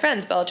Saban are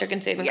friends. Belichick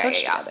and Saban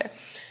coach together.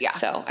 Yeah.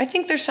 So I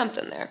think there's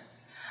something there.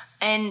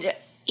 And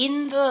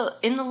in the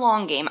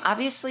long game,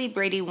 obviously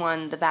Brady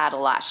won the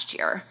battle last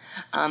year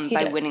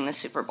by winning the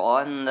Super Bowl,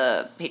 and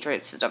the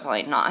Patriots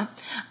definitely not.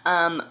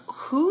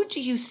 Who do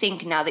you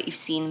think, now that you've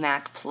seen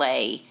Mac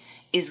play,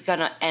 is going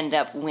to end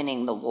up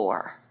winning the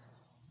war?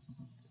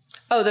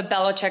 Oh, the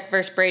Belichick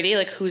versus Brady?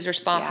 Like, who's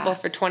responsible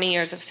for 20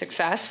 years of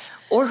success?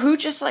 Or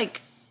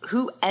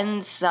who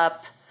ends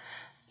up,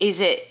 is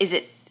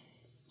it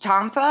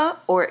Tampa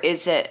or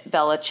is it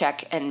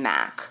Belichick and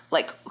Mac?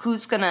 Like,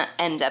 who's going to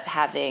end up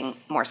having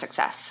more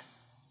success?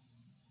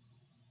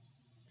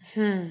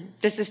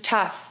 This is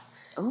tough.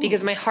 Ooh.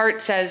 Because my heart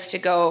says to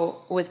go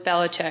with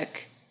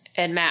Belichick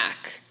and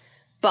Mac,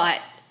 but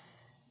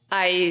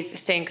I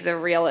think the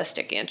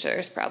realistic answer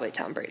is probably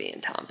Tom Brady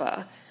and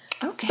Tampa.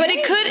 Okay. But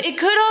it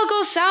could all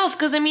go south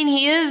because, I mean,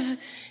 he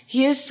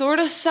is sort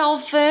of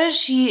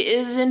selfish. He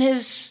is in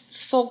his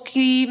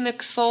sulky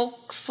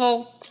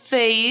McSulk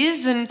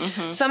phase, and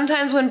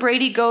sometimes when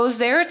Brady goes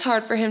there, it's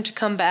hard for him to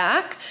come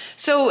back.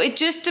 So it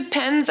just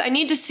depends. I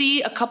need to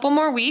see a couple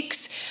more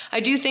weeks. I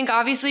do think,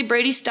 obviously,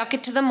 Brady stuck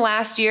it to them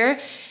last year.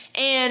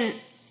 And,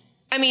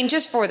 I mean,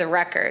 just for the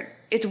record,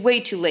 it's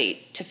way too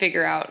late to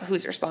figure out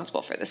who's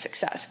responsible for the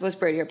success. If it was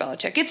Brady or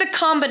Belichick. It's a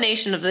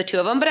combination of the two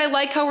of them, but I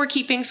like how we're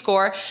keeping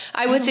score.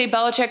 I would say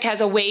Belichick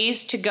has a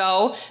ways to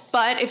go,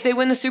 but if they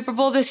win the Super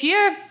Bowl this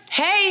year,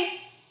 hey,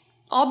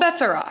 all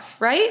bets are off,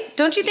 right?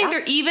 Don't you think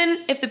they're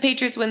even if the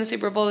Patriots win the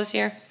Super Bowl this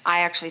year? I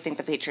actually think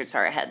the Patriots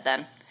are ahead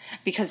then.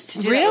 Because to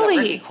do that with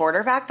a rookie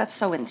quarterback, that's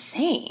so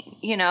insane,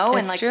 you know?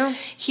 That's true.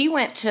 He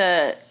went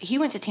to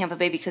Tampa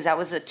Bay because that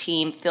was a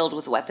team filled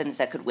with weapons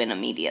that could win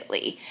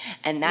immediately.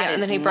 And that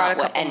is not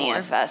what any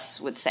of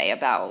us would say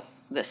about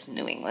this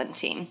New England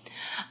team.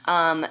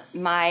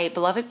 My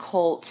beloved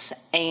Colts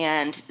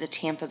and the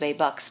Tampa Bay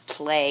Bucks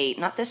play,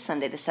 not this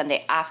Sunday, the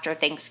Sunday after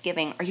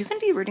Thanksgiving. Are you going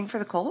to be rooting for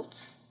the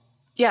Colts?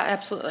 Yeah,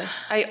 absolutely.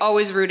 I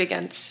always root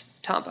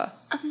against Tampa.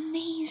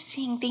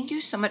 Amazing. Thank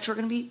you so much. We're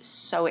going to be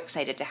so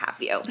excited to have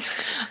you.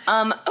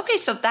 Okay,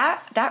 so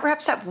that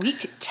wraps up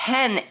week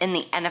 10 in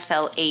the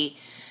NFL. A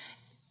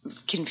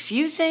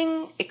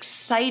confusing,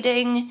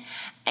 exciting,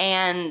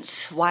 and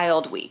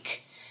wild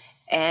week.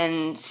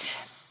 And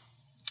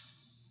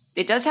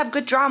It does have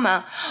good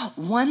drama.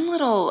 One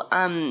little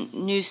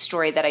news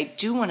story that I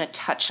do want to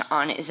touch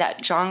on is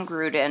that Jon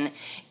Gruden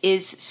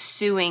is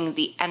suing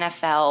the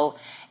NFL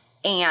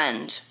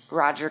and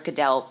Roger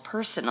Goodell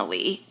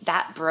personally.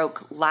 That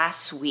broke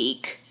last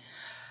week.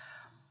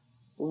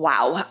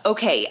 Wow.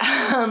 Okay.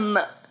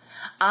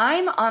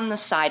 I'm on the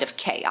side of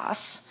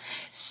chaos.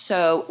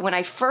 So when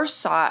I first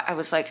saw it, I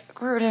was like,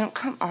 Gruden,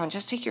 come on,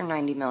 just take your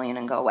 $90 million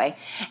and go away.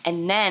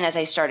 And then as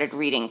I started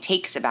reading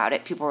takes about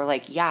it, people were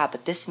like, yeah,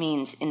 but this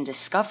means in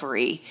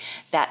discovery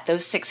that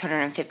those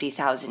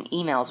 650,000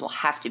 emails will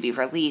have to be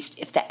released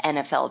if the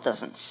NFL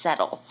doesn't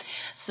settle.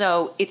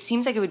 So it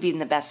seems like it would be in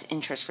the best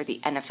interest for the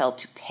NFL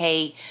to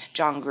pay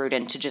Jon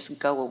Gruden to just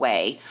go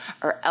away,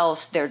 or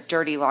else their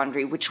dirty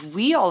laundry, which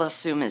we all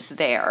assume is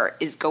there,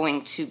 is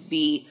going to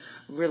be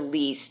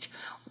released.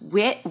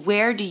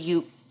 Where do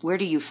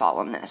you fall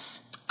on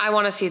this? I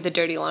want to see the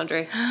dirty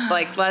laundry.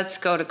 Like, let's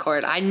go to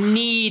court. I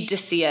need to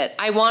see it.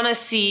 I want to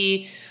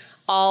see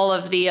all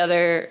of the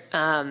other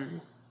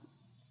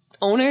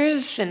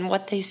owners and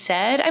what they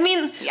said. I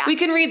mean, we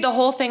can read the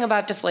whole thing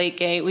about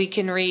Deflategate. We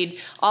can read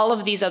all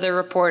of these other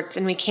reports,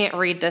 and we can't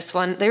read this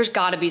one. There's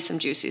got to be some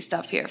juicy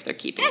stuff here if they're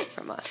keeping it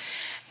from us.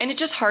 And it's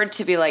just hard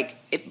to be like,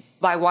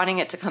 by wanting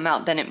it to come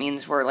out, then it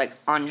means we're like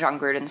on Jon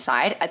Gruden's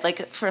side. I'd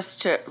like for us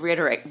to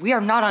reiterate, we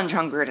are not on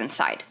Jon Gruden's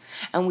side.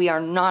 And we are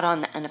not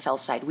on the NFL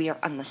side. We are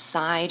on the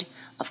side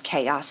of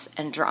chaos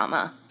and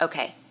drama.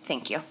 Okay,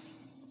 thank you.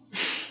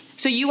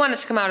 So you want it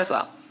to come out as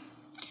well?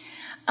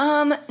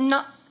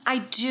 Not. I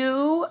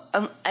do,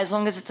 as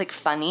long as it's like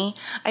funny.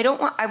 I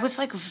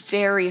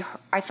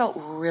felt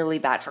really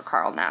bad for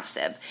Carl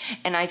Nassib.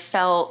 And I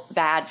felt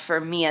bad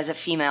for me as a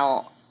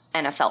female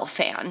NFL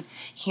fan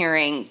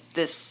hearing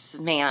this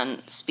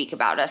man speak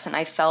about us. And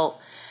I felt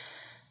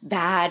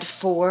bad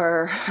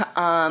for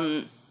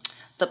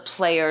the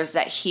players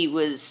that he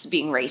was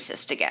being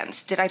racist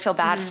against. Did I feel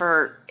bad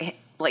for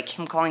like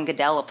him calling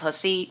Goodell a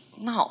pussy?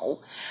 No.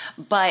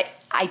 But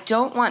I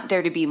don't want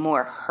there to be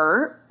more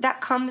hurt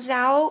that comes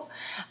out.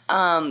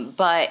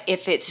 But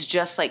if it's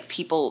just like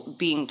people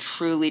being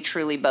truly,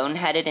 truly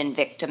boneheaded and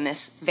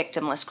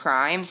victimless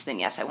crimes, then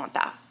yes, I want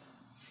that.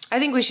 I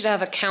think we should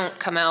have a count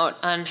come out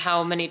on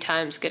how many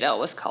times Goodell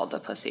was called a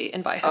pussy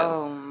and by who.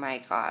 Oh my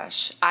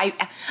gosh.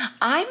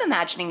 I'm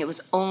imagining it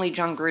was only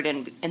Jon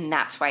Gruden and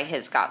that's why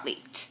his got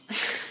leaked.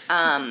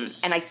 And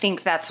I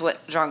think that's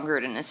what Jon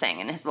Gruden is saying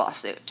in his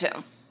lawsuit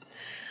too.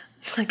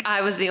 Like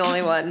I was the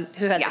only one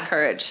who had the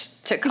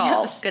courage to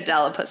call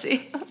Goodell a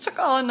pussy. To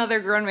call another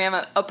grown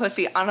man a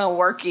pussy on a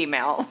work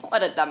email.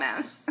 What a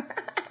dumbass.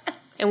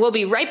 And we'll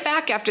be right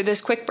back after this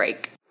quick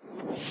break.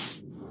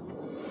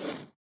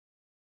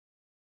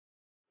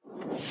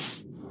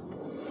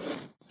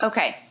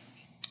 Okay,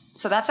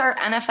 so that's our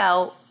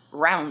NFL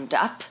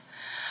roundup.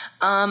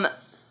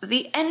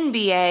 The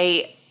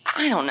NBA,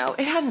 I don't know,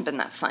 it hasn't been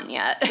that fun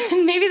yet.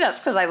 Maybe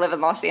that's because I live in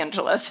Los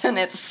Angeles and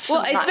it's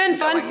been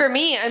fun for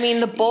me. I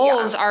mean, the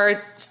Bulls are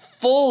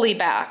fully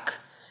back.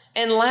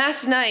 And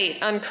last night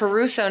on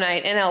Caruso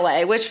night in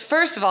LA, which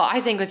first of all,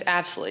 I think was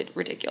absolutely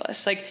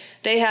ridiculous. Like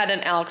they had an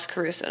Alex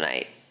Caruso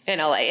night in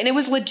LA and it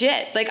was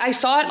legit. Like I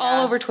saw it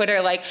all over Twitter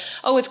like,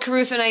 oh, it's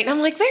Caruso night. And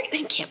I'm like, they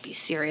can't be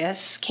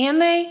serious, can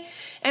they?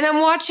 And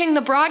I'm watching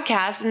the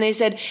broadcast and they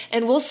said,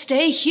 and we'll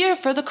stay here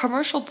for the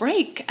commercial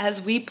break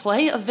as we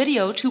play a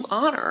video to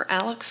honor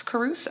Alex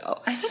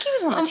Caruso. I think he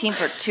was on the team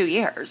for 2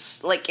 years.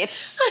 Like,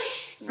 it's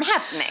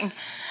happening.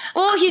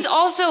 Well, he's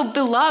also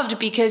beloved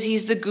because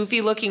he's the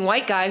goofy-looking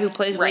white guy who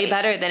plays way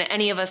better than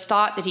any of us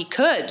thought that he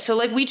could. So,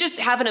 like, we just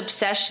have an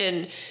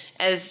obsession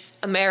as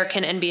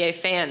American NBA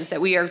fans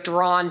that we are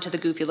drawn to the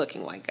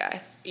goofy-looking white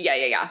guy.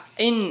 Yeah.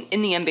 In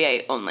the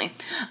NBA only.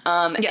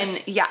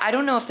 Yes. And I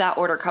don't know if that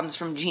order comes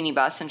from Jeannie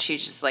Buss and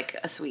she's just like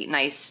a sweet,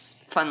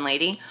 nice, fun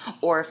lady,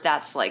 or if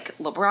that's like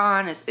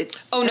LeBron.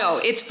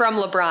 It's from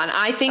LeBron.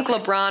 I think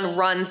LeBron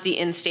runs the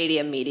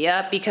in-stadium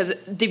media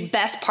because the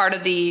best part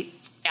of the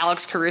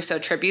Alex Caruso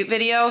tribute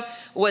video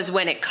was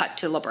when it cut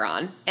to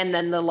LeBron and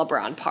then the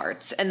LeBron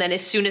parts. And then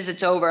as soon as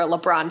it's over,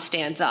 LeBron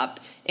stands up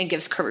and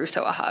gives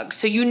Caruso a hug.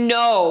 So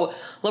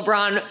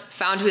LeBron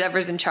found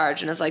whoever's in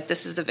charge and is like,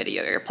 this is the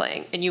video you're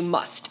playing and you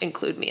must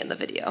include me in the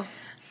video.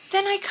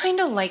 Then I kind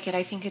of like it.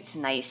 I think it's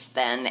nice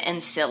then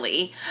and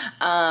silly.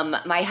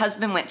 My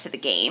husband went to the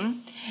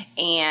game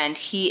and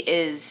he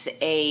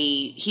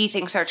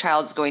thinks our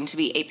child's going to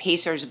be a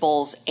Pacers,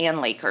 Bulls, and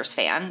Lakers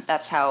fan.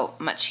 That's how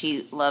much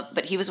he loved,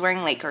 but he was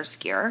wearing Lakers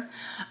gear.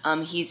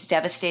 He's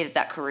devastated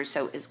that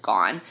Caruso is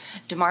gone.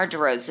 DeMar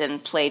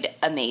DeRozan played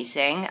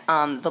amazing.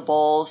 The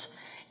Bulls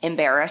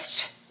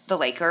embarrassed the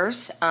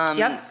Lakers.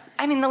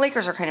 I mean, the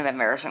Lakers are kind of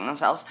embarrassing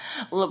themselves.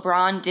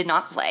 LeBron did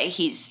not play.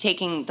 He's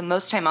taking the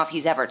most time off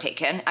he's ever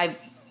taken. I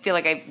feel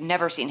like I've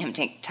never seen him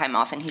take time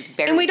off, and he's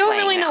barely And we don't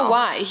playing really now. know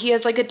why. He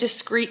has like a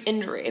discrete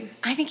injury.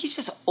 I think he's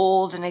just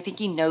old, and I think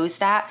he knows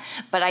that.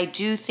 But I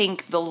do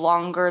think the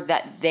longer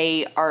that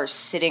they are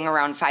sitting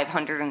around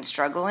 500 and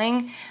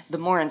struggling, the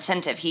more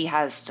incentive he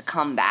has to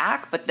come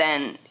back. But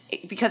then,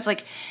 because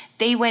like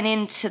they went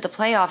into the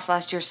playoffs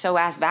last year so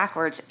ass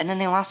backwards, and then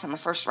they lost in the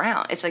first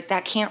round. It's like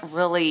that can't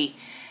really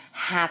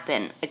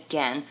happen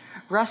again.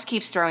 Russ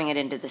keeps throwing it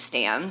into the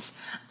stands.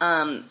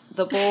 The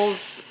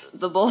Bulls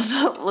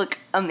look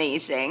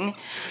amazing.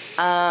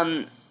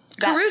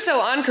 Caruso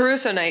on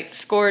Caruso night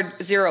scored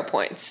 0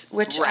 points,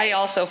 which I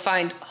also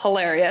find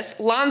hilarious.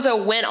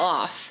 Lonzo went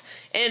off.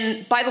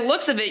 And by the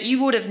looks of it,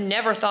 you would have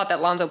never thought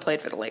that Lonzo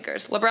played for the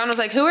Lakers. LeBron was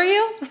like, who are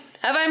you?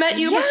 Have I met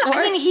you before?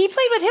 I mean, he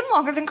played with him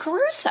longer than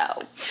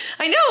Caruso.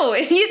 I know.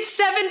 And he had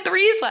 7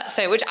 threes last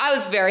night, which I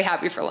was very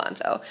happy for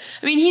Lonzo.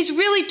 I mean, he's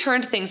really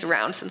turned things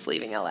around since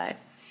leaving LA.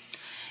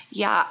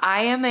 Yeah,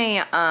 I'm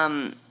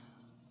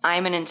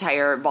an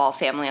entire Ball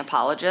family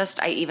apologist.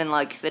 I even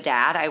like the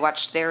dad. I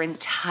watched their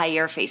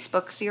entire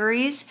Facebook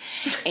series,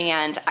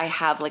 and I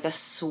have like a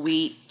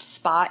sweet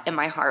spot in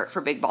my heart for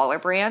Big Baller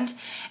Brand,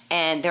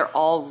 and they're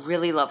all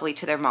really lovely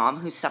to their mom,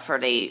 who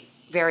suffered a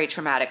very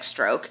traumatic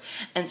stroke,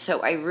 and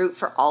so I root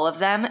for all of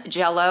them.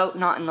 Jello,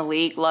 not in the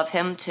league, love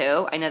him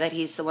too. I know that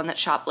he's the one that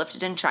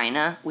shoplifted in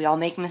China. We all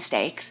make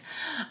mistakes,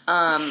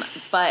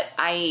 but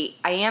I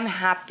am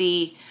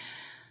happy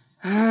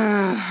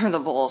for the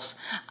Bulls,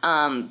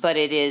 but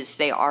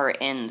they are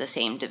in the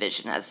same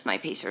division as my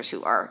Pacers,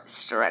 who are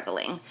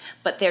struggling.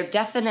 But they're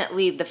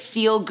definitely the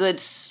feel-good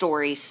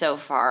story so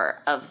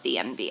far of the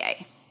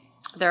NBA.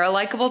 They're a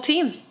likable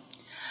team.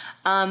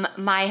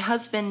 My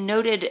husband,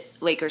 noted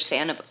Lakers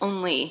fan of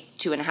only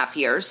 2.5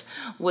 years,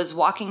 was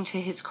walking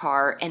to his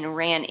car and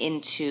ran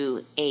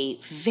into a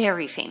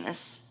very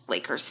famous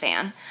Lakers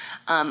fan,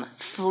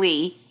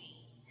 Flea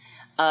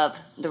of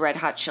the Red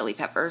Hot Chili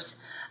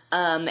Peppers.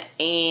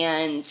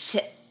 And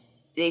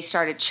they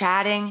started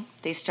chatting.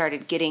 They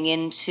started getting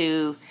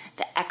into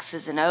the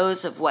X's and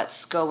O's of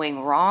what's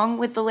going wrong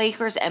with the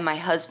Lakers. And my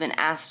husband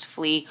asked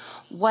Flea,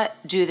 what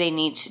do they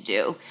need to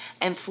do?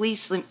 And Flea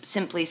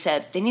simply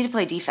said, they need to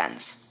play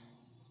defense.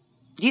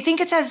 Do you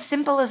think it's as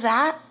simple as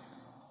that?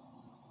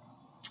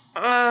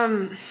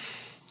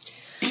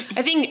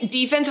 I think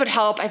defense would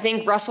help. I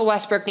think Russell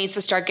Westbrook needs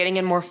to start getting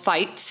in more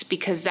fights,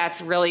 because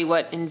that's really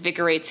what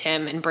invigorates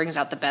him and brings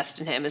out the best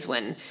in him, is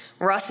when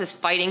Russ is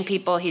fighting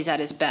people, he's at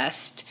his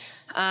best.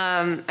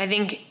 I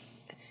think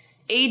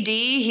AD,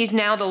 he's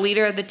now the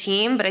leader of the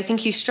team, but I think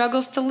he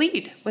struggles to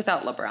lead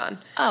without LeBron.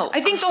 I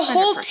think the 100%.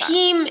 Whole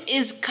team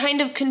is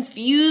kind of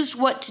confused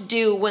what to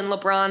do when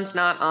LeBron's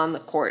not on the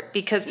court,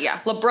 because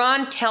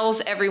LeBron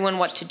tells everyone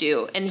what to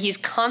do, and he's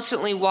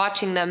constantly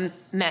watching them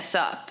mess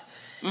up.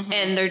 Mm-hmm.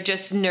 And they're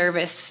just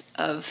nervous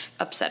of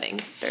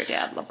upsetting their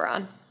dad,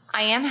 LeBron.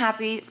 I am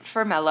happy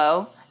for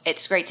Melo.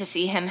 It's great to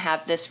see him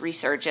have this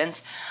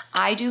resurgence.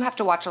 I do have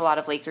to watch a lot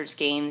of Lakers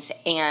games,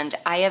 and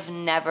I have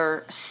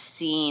never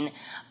seen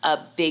a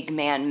big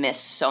man miss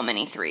so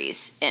many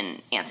threes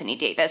in Anthony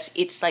Davis.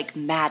 It's like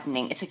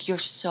maddening. It's like, you're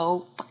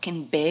so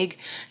fucking big.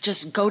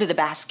 Just go to the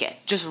basket.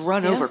 Just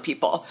run over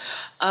people.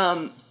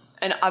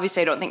 And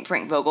obviously I don't think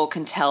Frank Vogel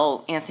can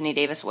tell Anthony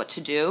Davis what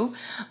to do,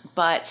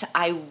 but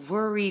I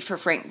worry for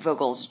Frank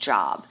Vogel's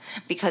job,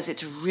 because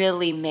it's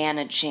really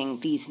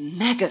managing these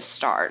mega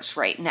stars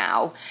right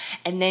now.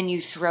 And then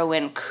you throw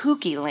in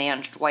kooky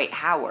land Dwight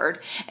Howard,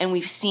 and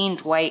we've seen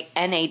Dwight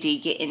and AD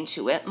get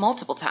into it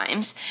multiple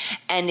times.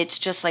 And it's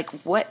just like,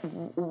 what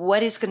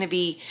is going to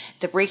be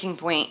the breaking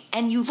point?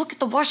 And you look at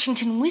the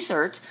Washington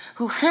Wizards,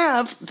 who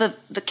have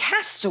the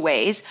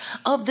castaways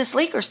of this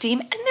Lakers team,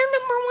 and they're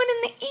number 1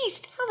 in the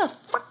East. How the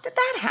fuck did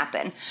that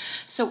happen?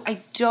 So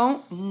I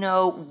don't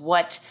know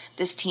what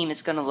this team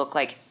is going to look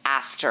like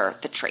after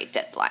the trade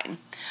deadline.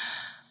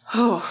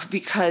 Oh,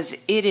 because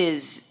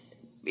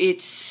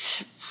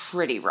it's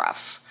pretty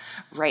rough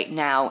right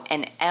now.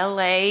 And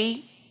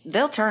LA,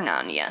 they'll turn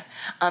on you.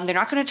 They're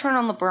not going to turn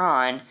on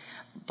LeBron,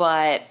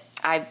 but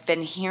I've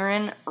been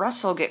hearing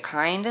Russell get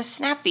kind of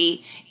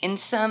snappy in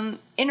some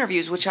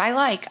interviews, which I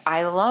like.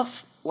 I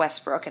love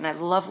Westbrook, and I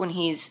love when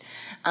he's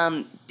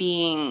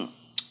being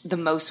the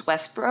most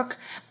Westbrook,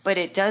 but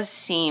it does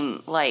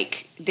seem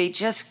like they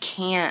just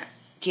can't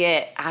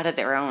get out of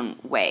their own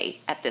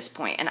way at this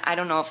point. And I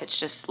don't know if it's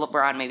just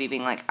LeBron maybe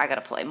being like, I gotta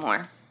play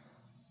more.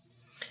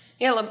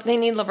 Yeah, they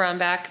need LeBron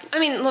back. I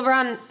mean,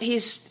 LeBron,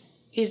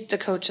 he's the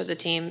coach of the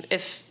team.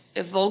 If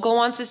Vogel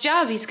wants his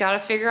job, he's got to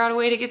figure out a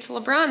way to get to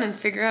LeBron and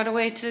figure out a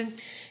way to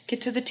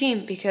get to the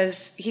team,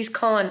 because he's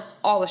calling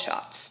all the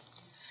shots.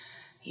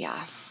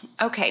 Yeah.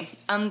 Okay.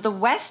 The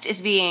West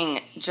is being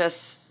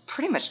just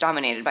pretty much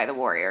dominated by the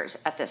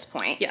Warriors at this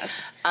point.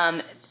 Yes.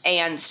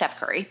 And Steph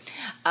Curry.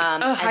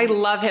 I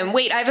love him.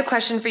 Wait, I have a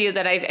question for you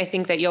that I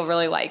think that you'll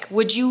really like.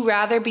 Would you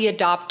rather be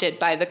adopted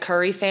by the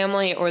Curry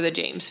family or the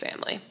James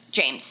family?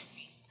 James.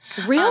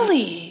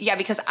 Really? Yeah,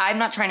 because I'm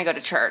not trying to go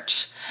to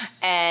church.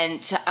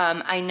 And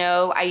I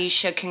know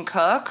Aisha can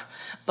cook,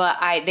 But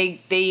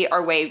they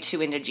are way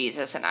too into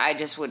Jesus, and I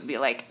just would be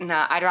like,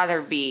 nah, I'd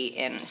rather be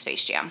in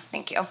Space Jam.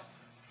 Thank you.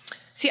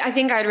 See, I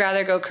think I'd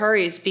rather go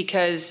Curry's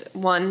because,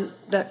 one,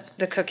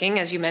 the cooking,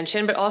 as you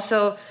mentioned, but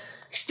also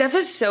Steph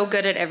is so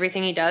good at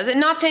everything he does. And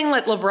not saying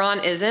like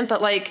LeBron isn't,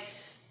 but like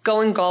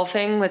going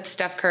golfing with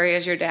Steph Curry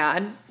as your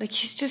dad, like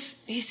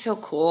he's so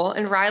cool.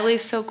 And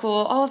Riley's so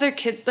cool. All their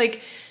kids,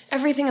 like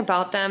everything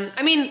about them.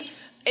 I mean,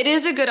 it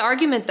is a good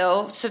argument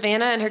though.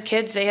 Savannah and her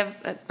kids, they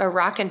have a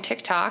rockin'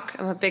 TikTok.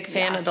 I'm a big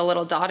fan of the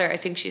little daughter. I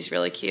think she's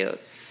really cute.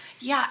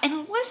 Yeah, and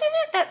wasn't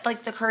it that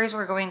like the Currys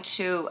were going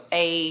to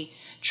a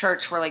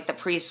church where like the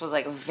priest was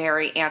like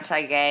very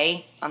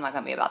anti-gay? I'm not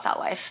gonna be about that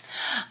life.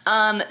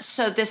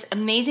 So this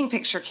amazing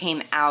picture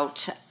came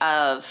out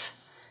of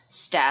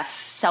Steph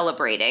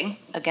celebrating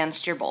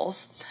against your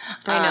Bulls.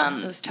 I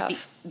know, it was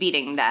tough.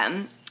 Beating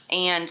them.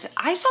 And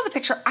I saw the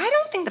picture. I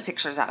don't think the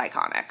picture's that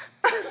iconic.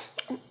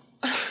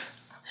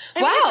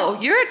 Wow,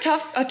 you're a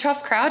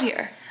tough crowd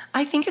here.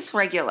 I think it's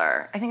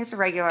regular. I think it's a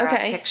regular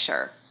ass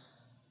picture.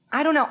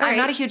 I don't know. I'm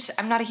not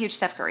a huge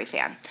Steph Curry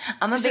fan.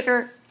 I'm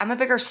a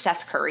bigger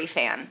Seth Curry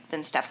fan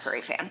than Steph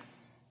Curry fan.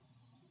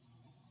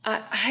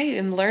 I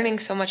am learning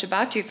so much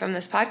about you from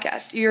this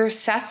podcast. You're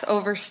Seth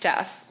over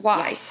Steph. Why?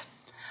 Yes.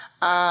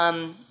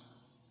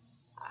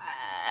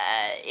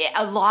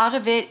 A lot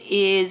of it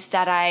is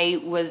that I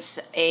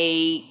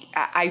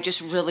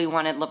just really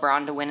wanted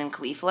LeBron to win in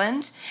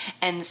Cleveland,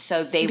 and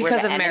so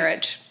because of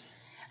marriage.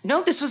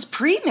 No, this was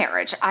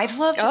pre-marriage. I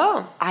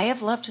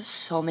have loved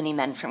so many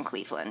men from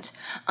Cleveland.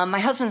 My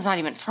husband's not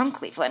even from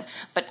Cleveland,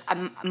 but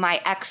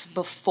my ex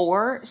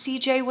before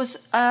CJ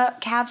was a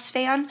Cavs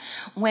fan.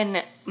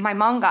 When my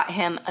mom got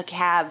him a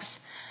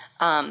Cavs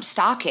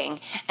stocking,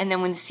 and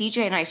then when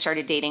CJ and I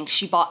started dating,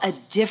 she bought a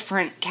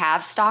different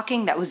Cavs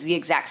stocking that was the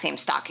exact same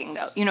stocking,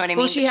 though. You know what I mean?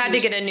 Well, she had to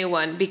get a new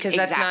one because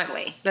that's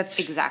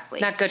exactly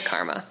not good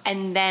karma.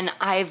 And then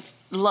I've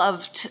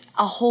loved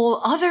a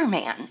whole other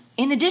man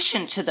in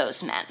addition to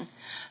those men.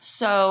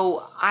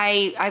 So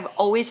I've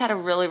always had a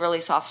really, really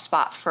soft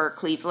spot for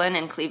Cleveland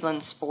and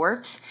Cleveland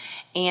sports.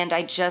 And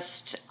I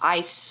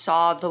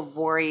saw the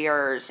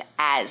Warriors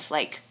as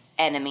like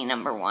enemy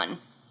number one.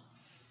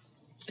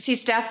 See,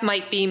 Steph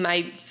might be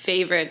my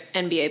favorite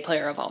NBA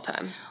player of all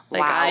time.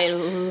 Like, wow. I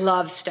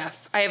love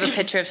Steph. I have a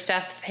picture of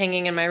Steph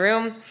hanging in my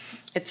room.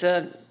 It's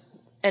a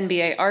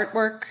NBA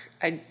artwork.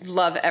 I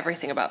love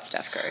everything about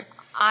Steph Curry.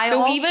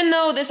 Even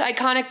though this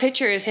iconic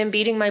picture is him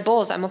beating my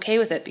Bulls, I'm okay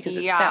with it because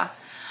it's Steph.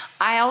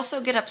 I also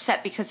get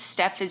upset because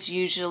Steph is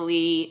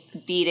usually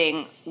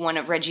beating one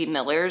of Reggie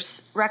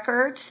Miller's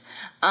records.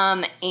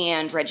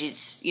 And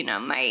Reggie's,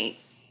 my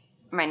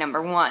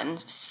number one.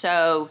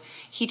 So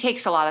he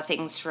takes a lot of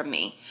things from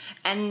me.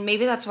 And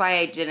maybe that's why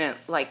I didn't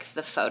like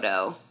the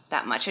photo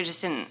that much. I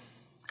just didn't,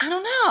 I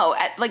don't know.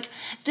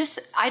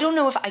 I don't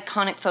know if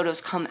iconic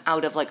photos come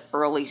out of like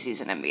early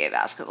season NBA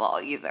basketball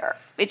either.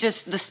 It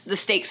just, the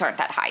stakes aren't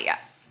that high yet.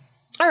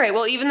 All right.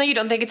 Well, even though you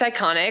don't think it's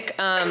iconic,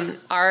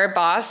 our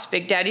boss,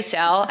 Big Daddy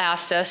Sal,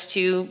 asked us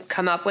to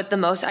come up with the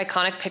most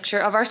iconic picture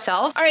of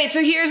ourselves. All right.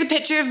 So here's a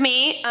picture of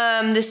me.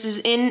 This is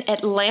in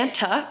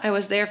Atlanta. I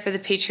was there for the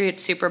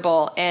Patriots Super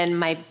Bowl, and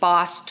my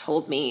boss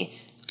told me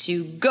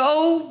to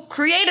go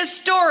create a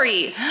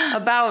story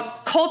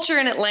about culture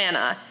in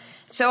Atlanta.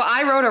 So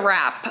I wrote a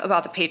rap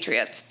about the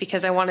Patriots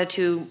because I wanted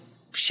to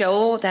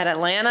show that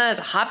Atlanta is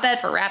a hotbed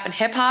for rap and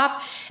hip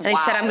hop. And I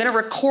said, I'm going to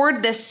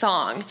record this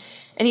song.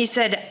 And he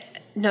said,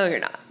 no, you're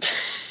not.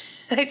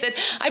 I said,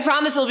 I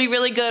promise it'll be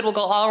really good. We'll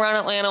go all around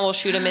Atlanta. We'll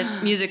shoot a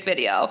music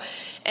video.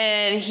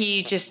 And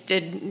he just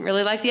didn't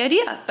really like the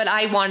idea, but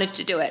I wanted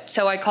to do it.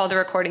 So I called a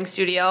recording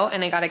studio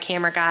and I got a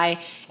camera guy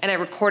and I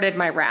recorded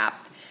my rap.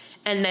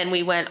 And then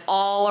we went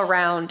all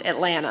around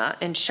Atlanta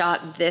and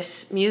shot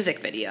this music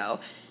video.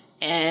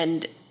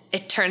 And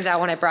it turns out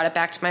when I brought it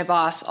back to my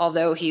boss,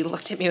 although he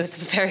looked at me with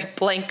a very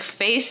blank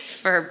face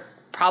for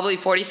probably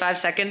 45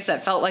 seconds,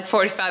 that felt like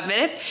 45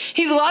 minutes,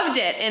 he loved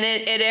it, and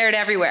it aired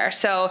everywhere.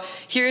 So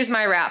here's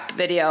my rap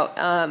video.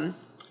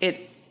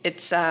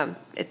 It's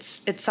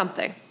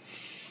something.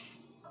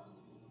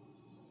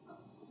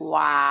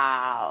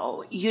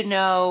 Wow.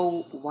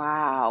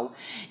 Wow.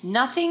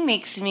 Nothing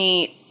makes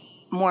me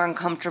more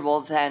uncomfortable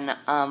than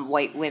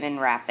white women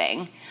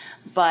rapping.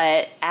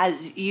 But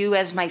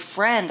as my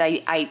friend,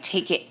 I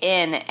take it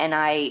in, and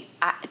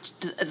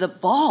the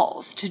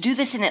balls to do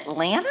this in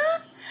Atlanta?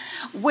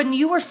 When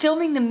you were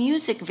filming the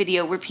music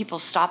video, were people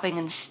stopping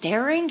and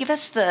staring? Give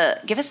us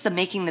the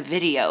making the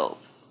video.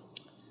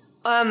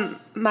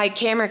 My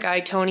camera guy,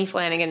 Tony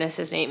Flanagan is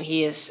his name.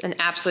 He is an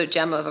absolute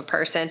gem of a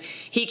person.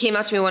 He came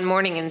up to me one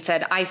morning and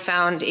said, I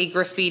found a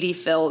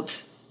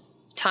graffiti-filled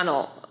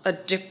tunnel, a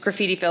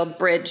graffiti-filled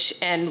bridge,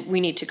 and we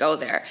need to go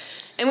there.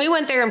 And we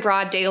went there in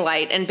broad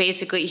daylight, and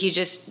basically he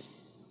just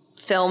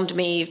filmed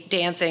me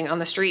dancing on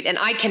the street, and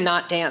I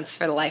cannot dance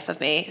for the life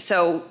of me.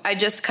 So I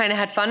just kind of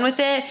had fun with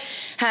it,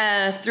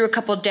 threw a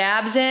couple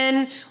dabs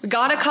in. We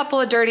got a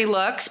couple of dirty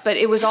looks, but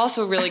it was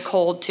also really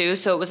cold too,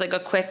 so it was like a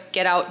quick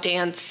get-out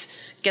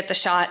dance, get the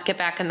shot, get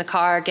back in the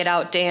car, get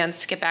out,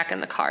 dance, get back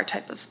in the car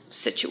type of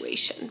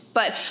situation.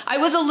 But I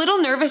was a little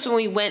nervous when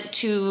we went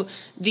to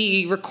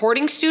the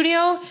recording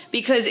studio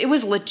because it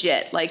was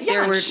legit. Like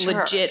there were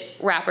legit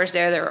rappers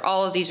there. There were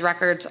all of these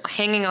records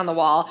hanging on the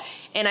wall.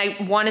 And I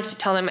wanted to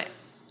tell them,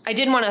 I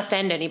didn't want to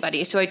offend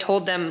anybody. So I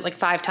told them like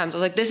 5 times, I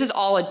was like, this is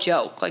all a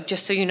joke. Like,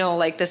 just so you know,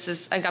 like this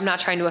is, like, I'm not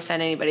trying to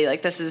offend anybody.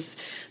 Like this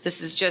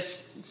is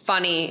just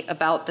funny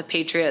about the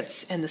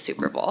Patriots and the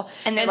Super Bowl.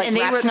 And they're like,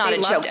 rap's not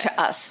a joke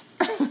to us.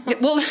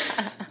 Well,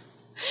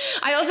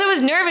 I also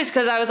was nervous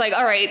because I was like,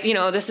 all right,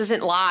 this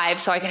isn't live,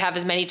 so I could have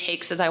as many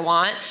takes as I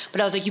want. But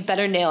I was like, you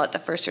better nail it the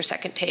first or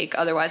second take.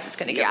 Otherwise, it's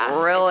going to get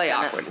really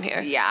awkward in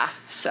here. Yeah.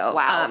 So,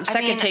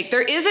 second take.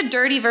 There is a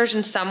dirty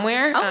version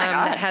somewhere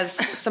that has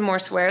some more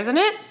swears in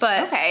it.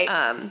 But, okay.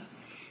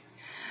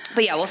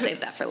 But yeah, we'll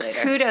save that for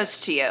later. Kudos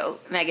to you,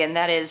 Megan.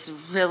 That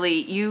is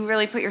you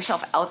really put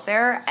yourself out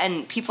there.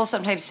 And people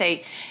sometimes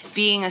say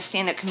being a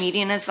stand-up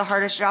comedian is the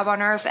hardest job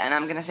on earth. And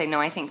I'm going to say, no,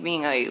 I think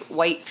being a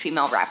white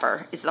female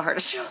rapper is the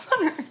hardest job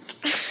on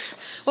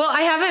earth. Well,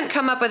 I haven't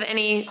come up with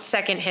any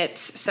second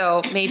hits,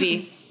 so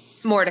maybe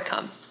more to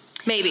come.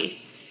 Maybe.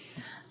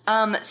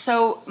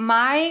 So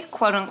my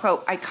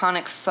quote-unquote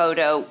iconic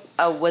photo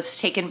was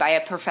taken by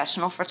a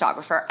professional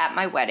photographer at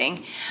my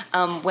wedding.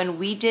 When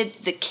we did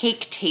the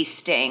cake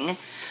tasting,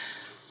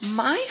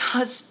 my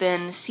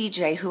husband,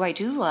 CJ, who I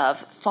do love,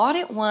 thought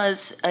it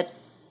was a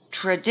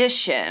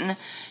tradition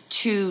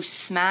to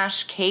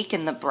smash cake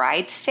in the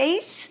bride's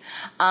face,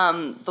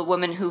 the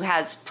woman who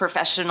has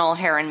professional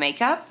hair and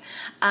makeup.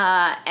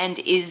 And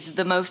is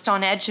the most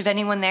on edge of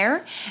anyone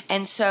there.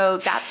 And so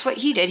that's what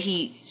he did.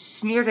 He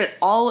smeared it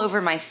all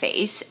over my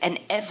face, and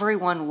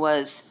everyone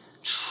was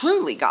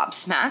truly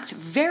gobsmacked,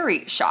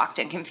 very shocked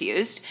and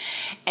confused.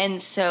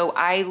 And so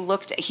I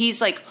looked,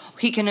 he's like,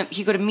 he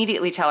could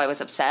immediately tell I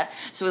was upset.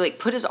 So he like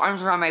put his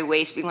arms around my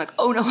waist being like,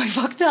 oh no, I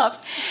fucked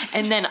up.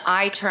 And then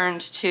I turned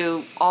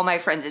to all my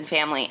friends and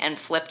family and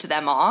flipped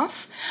them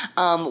off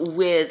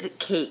with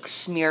cake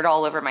smeared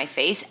all over my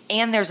face.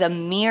 And there's a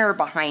mirror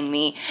behind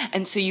me.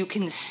 And so you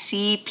can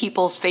see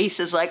people's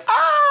faces like,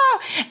 ah!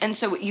 And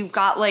so you've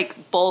got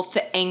like both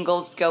the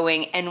angles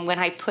going. And when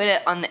I put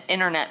it on the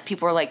internet,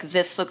 people were like,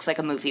 this looks like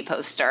a movie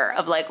poster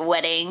of like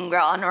wedding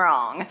gone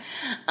wrong.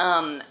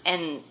 And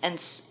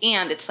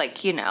it's like,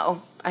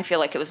 I feel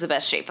like it was the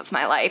best shape of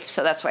my life.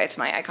 So that's why it's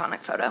my iconic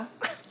photo.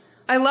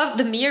 I love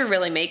the mirror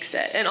really makes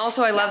it. And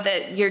also I love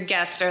that your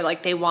guests are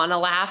like, they want to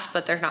laugh,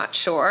 but they're not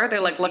sure.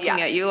 They're like looking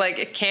at you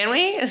like, can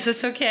we? Is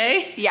this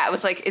okay? Yeah, it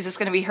was like, is this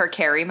going to be her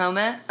Carrie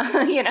moment?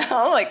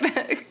 Like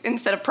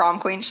instead of prom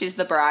queen, she's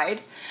the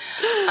bride.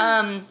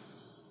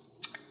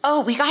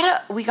 We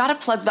gotta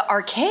plug the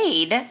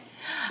arcade.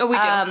 Oh, we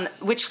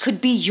do. Which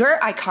could be your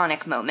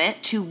iconic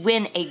moment to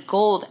win a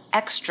gold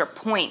extra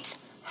points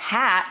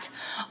hat.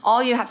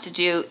 All you have to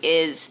do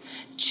is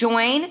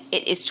join.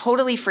 It is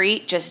totally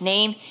free. Just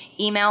name,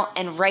 email,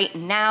 and right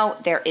now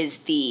there is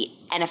the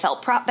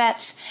NFL prop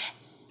bets,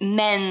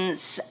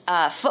 men's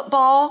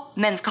football,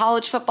 men's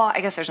college football.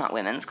 I guess there's not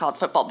women's college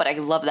football, but I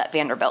love that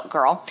Vanderbilt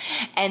girl.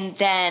 And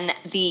then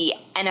the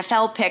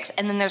NFL picks,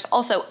 and then there's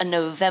also a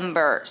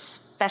November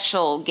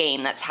special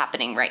game that's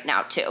happening right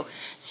now too.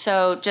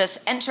 So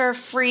just enter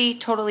free,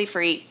 totally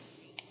free,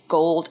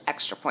 gold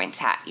extra points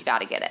hat. You got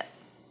to get it.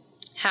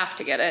 Have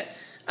to get it.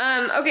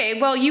 Okay,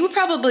 well, you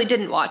probably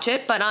didn't watch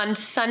it, but on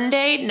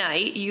Sunday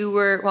night, you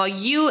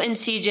and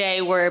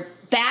CJ were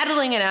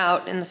battling it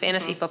out in the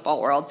fantasy football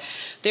world.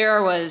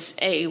 There was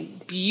a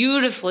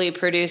beautifully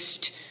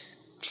produced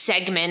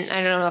segment,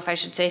 I don't know if I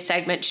should say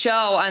segment, show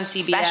on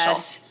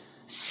CBS.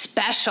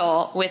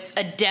 Special with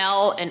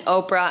Adele and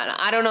Oprah. And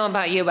I don't know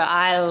about you, but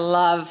I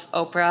love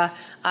Oprah.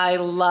 I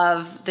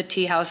love the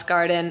Tea House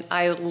Garden.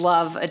 I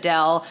love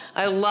Adele.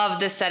 I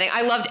love this setting.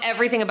 I loved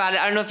everything about it.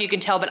 I don't know if you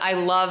can tell, but I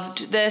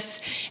loved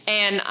this.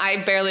 And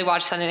I barely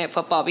watched Sunday Night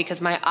Football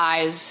because my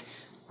eyes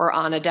were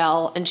on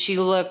Adele. And she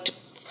looked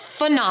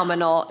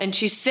phenomenal. And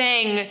she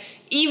sang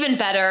even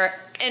better.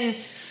 And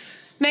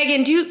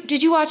Megan,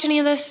 did you watch any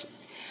of this?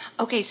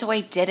 Okay, so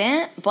I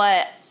didn't,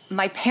 but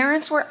my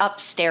parents were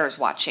upstairs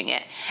watching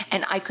it,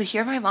 and I could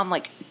hear my mom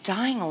like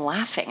dying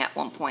laughing at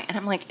one point. And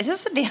I'm like, is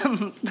this a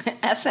damn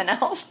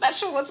SNL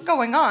special? What's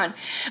going on?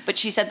 But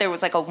she said there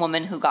was like a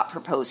woman who got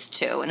proposed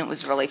to, and it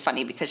was really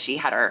funny because she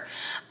had her,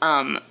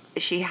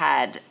 she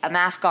had a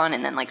mask on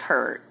and then like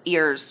her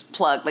ears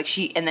plugged,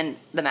 and then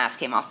the mask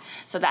came off.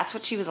 So that's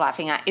what she was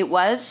laughing at. It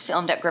was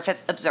filmed at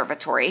Griffith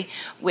Observatory,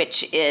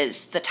 which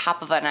is the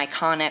top of an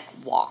iconic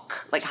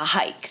walk, like a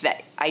hike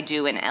that I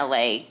do in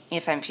LA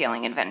if I'm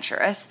feeling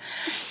adventurous.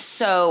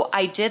 So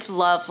I did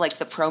love like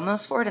the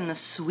promos for it and the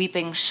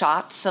sweeping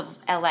shots of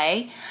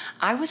LA.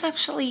 I was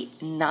actually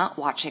not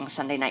watching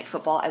Sunday Night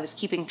Football. I was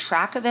keeping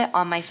track of it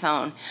on my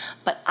phone,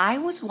 but I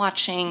was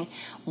watching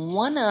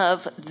one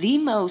of the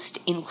most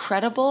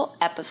incredible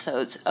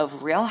episodes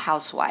of Real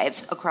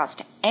Housewives across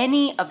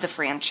any of the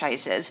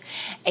franchises.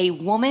 A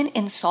woman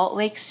in Salt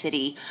Lake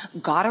City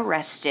got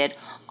arrested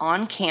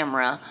on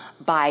camera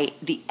by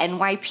the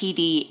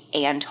NYPD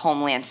and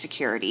Homeland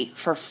Security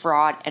for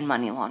fraud and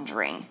money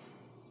laundering.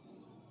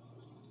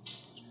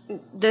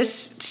 This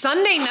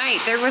Sunday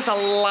night, there was a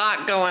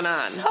lot going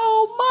on.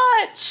 So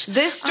much.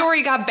 This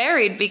story got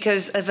buried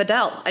because of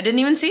Adele. I didn't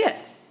even see it.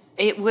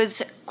 It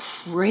was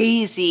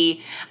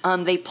crazy.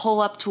 They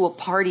pull up to a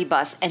party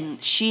bus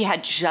and she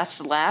had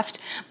just left,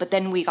 but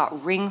then we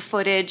got ring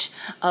footage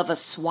of a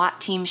SWAT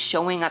team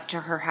showing up to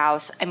her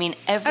house. I mean,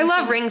 everything. I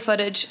love ring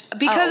footage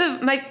because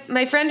of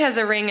my friend has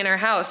a ring in her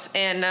house,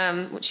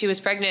 and she was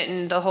pregnant,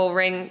 and the whole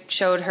ring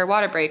showed her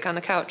water break on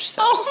the couch.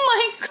 So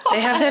oh my God.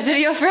 they have that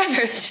video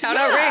forever. Shout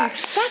out Ring.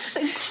 That's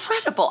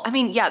incredible. I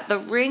mean, yeah, the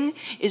Ring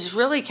is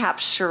really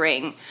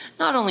capturing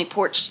not only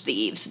porch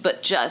thieves,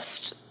 but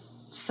just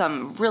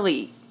some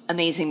really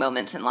amazing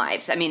moments in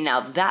lives. I mean, now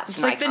that's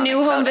it's like the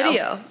new home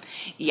video.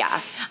 Yeah.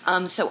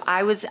 So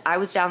I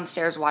was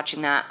downstairs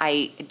watching that.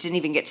 I didn't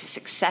even get to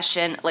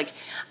Succession. Like,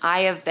 I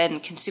have been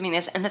consuming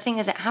this, and the thing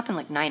is, it happened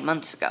like 9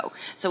 months ago.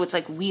 So it's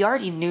like we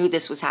already knew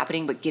this was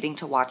happening, but getting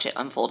to watch it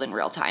unfold in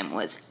real time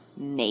was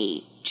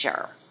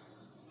major.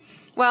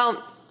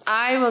 Well,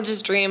 I will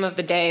just dream of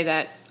the day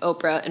that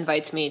Oprah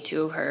invites me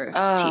to her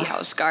tea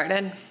house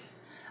garden.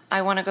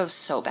 I want to go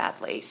so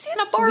badly.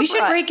 Santa Barbara. We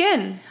should break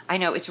in. I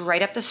know. It's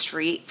right up the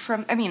street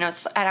from,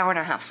 it's an hour and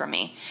a half from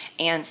me.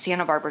 And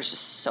Santa Barbara is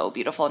just so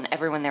beautiful, and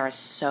everyone there is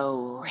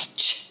so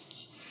rich.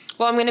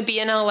 Well, I'm going to be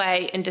in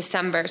LA in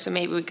December, so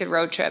maybe we could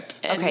road trip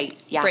and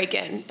break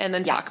in and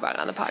then talk about it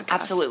on the podcast.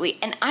 Absolutely.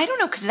 And I don't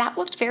know, because that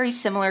looked very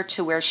similar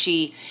to where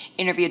she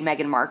interviewed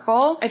Meghan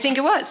Markle. I think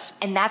it was.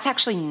 And that's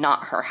actually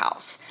not her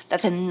house.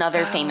 That's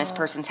another famous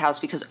person's house,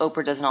 because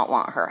Oprah does not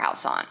want her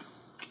house on.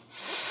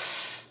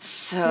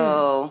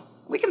 So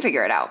we can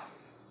figure it out.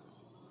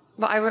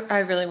 Well, I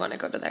really want to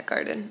go to that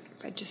garden.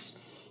 I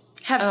just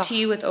have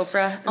tea with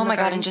Oprah. Oh my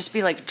God, and just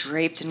be like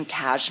draped in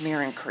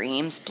cashmere and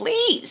creams,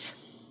 please.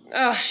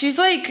 Oh, she's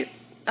like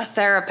a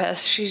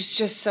therapist. She's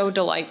just so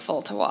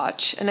delightful to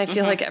watch. And I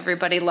feel like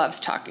everybody loves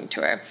talking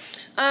to her.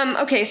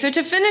 Okay, so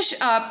to finish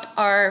up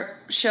our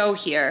show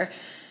here,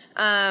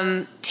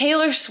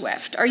 Taylor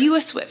Swift. Are you a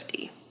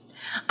Swiftie?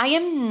 I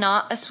am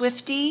not a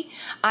Swiftie.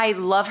 I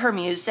love her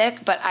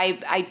music, but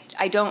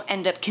I don't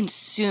end up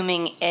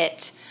consuming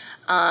it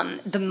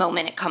the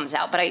moment it comes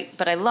out.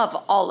 But I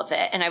love all of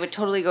it, and I would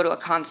totally go to a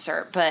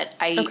concert. But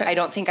I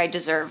don't think I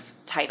deserve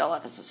title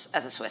as a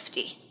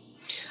Swiftie.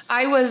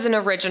 I was an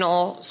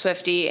original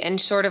Swiftie, and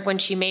sort of when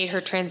she made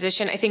her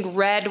transition, I think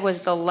Red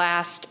was the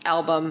last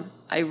album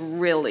I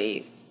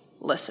really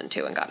listened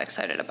to and got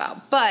excited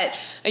about. But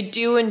I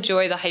do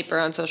enjoy the hype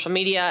around social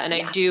media, and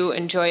I do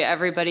enjoy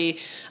everybody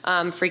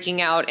freaking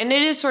out. And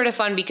it is sort of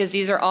fun because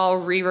these are all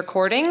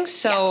re-recordings,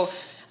 so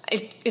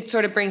it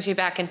sort of brings me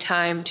back in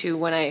time to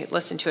when I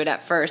listened to it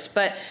at first.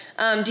 But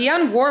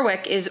Dionne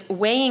Warwick is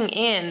weighing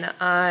in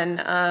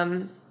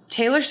on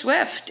Taylor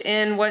Swift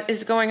and what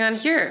is going on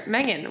here.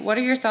 Megan, what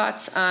are your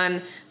thoughts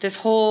on this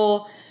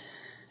whole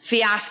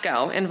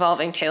fiasco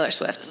involving Taylor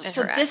Swift and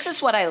her ex? This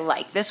is what I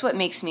like. This is what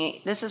makes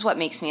me a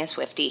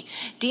Swiftie.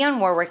 Dionne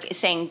Warwick is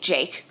saying,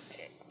 Jake,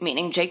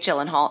 meaning Jake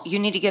Gyllenhaal, you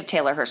need to give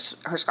Taylor her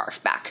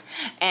scarf back.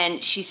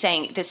 And she's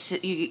saying this,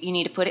 you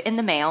need to put it in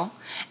the mail,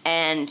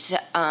 and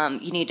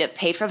you need to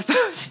pay for the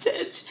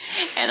postage.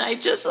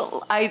 And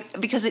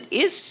because it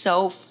is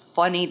so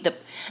funny, the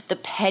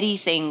petty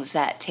things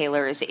that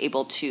Taylor is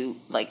able to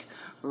like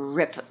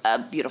rip a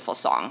beautiful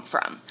song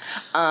from.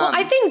 Well,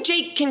 I think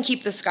Jake can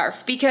keep the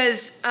scarf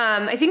because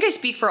I think I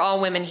speak for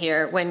all women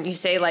here when you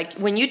say, like,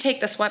 when you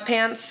take the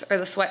sweatpants or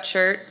the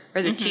sweatshirt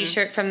or the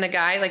t-shirt from the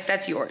guy, like,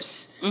 that's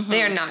yours.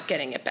 They are not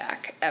getting it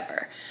back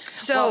ever.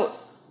 So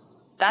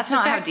that's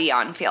not how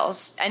Dionne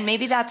feels. And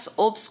maybe that's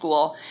old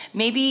school.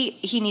 Maybe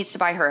he needs to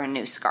buy her a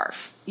new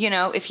scarf. You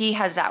know, if he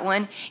has that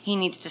one, he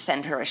needs to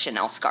send her a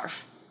Chanel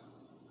scarf.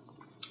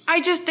 I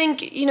just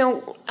think, you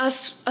know,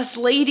 us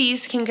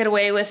ladies can get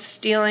away with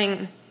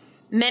stealing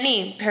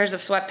many pairs of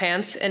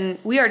sweatpants, and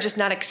we are just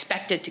not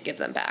expected to give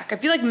them back. I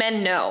feel like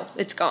men know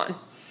it's gone.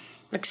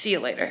 Like, see you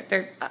later.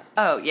 They're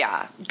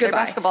goodbye. Their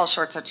basketball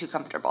shorts are too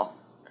comfortable.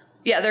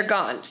 Yeah, they're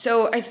gone.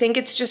 So I think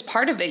it's just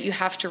part of it. You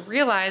have to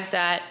realize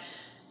that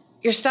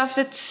your stuff,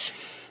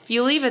 if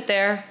you leave it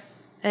there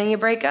and you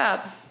break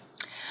up,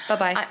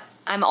 bye-bye.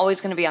 I'm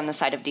always going to be on the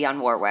side of Dionne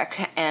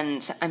Warwick,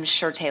 and I'm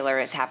sure Taylor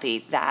is happy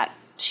that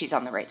she's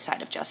on the right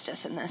side of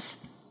justice in this.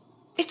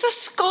 It's a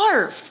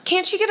scarf.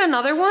 Can't she get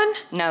another one?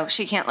 No,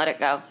 she can't let it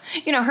go.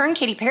 You know, her and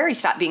Katy Perry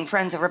stopped being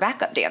friends over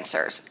backup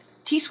dancers.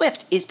 T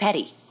Swift is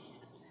petty.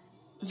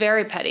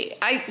 Very petty.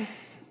 I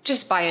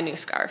just buy a new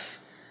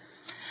scarf.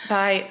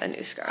 Buy a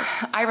new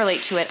scarf. I relate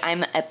to it.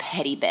 I'm a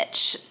petty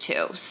bitch,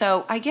 too.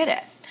 So I get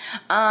it.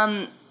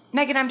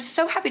 Megan, I'm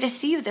so happy to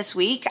see you this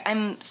week.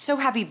 I'm so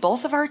happy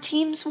both of our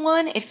teams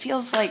won. It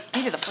feels like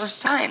maybe the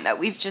first time that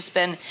we've just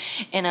been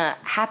in a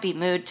happy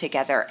mood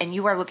together. And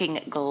you are looking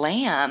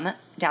glam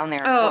down there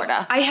in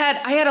Florida. I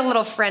had a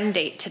little friend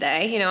date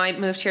today. You know, I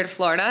moved here to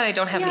Florida and I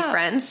don't have any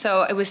friends.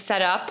 So I was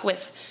set up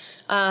with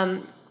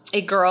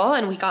a girl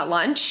and we got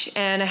lunch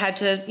and I had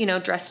to, you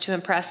know, dress to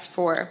impress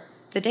for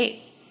the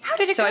date. How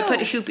did it go? So I put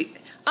hoopy.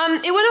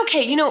 It went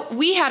okay. You know,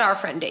 we had our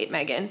friend date,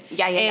 Megan.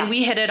 And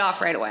we hit it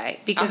off right away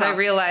because I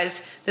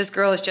realized this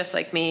girl is just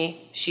like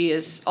me. She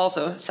is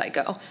also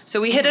psycho.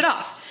 So we hit it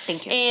off.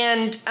 Thank you.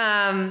 And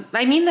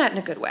I mean that in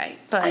a good way.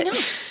 But I know.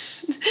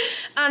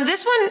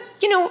 this one,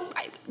 you know,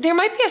 there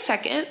might be a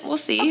second. We'll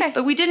see. Okay.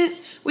 But we didn't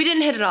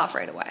hit it off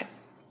right away.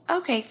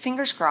 Okay,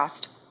 fingers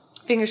crossed.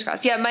 Fingers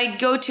crossed. Yeah, my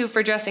go-to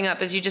for dressing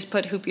up is you just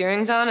put hoop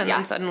earrings on and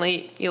then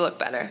suddenly you look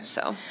better.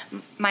 So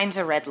mine's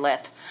a red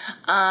lip.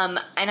 And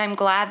I'm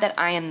glad that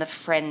I am the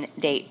friend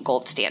date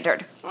gold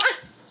standard.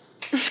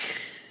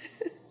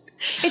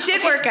 It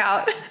did work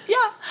out. Yeah.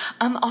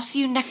 I'll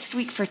see you next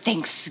week for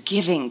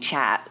Thanksgiving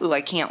chat. Ooh,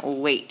 I can't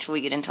wait till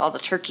we get into all the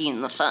turkey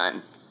and the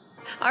fun.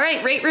 All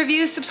right, rate,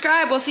 review,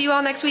 subscribe. We'll see you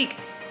all next week.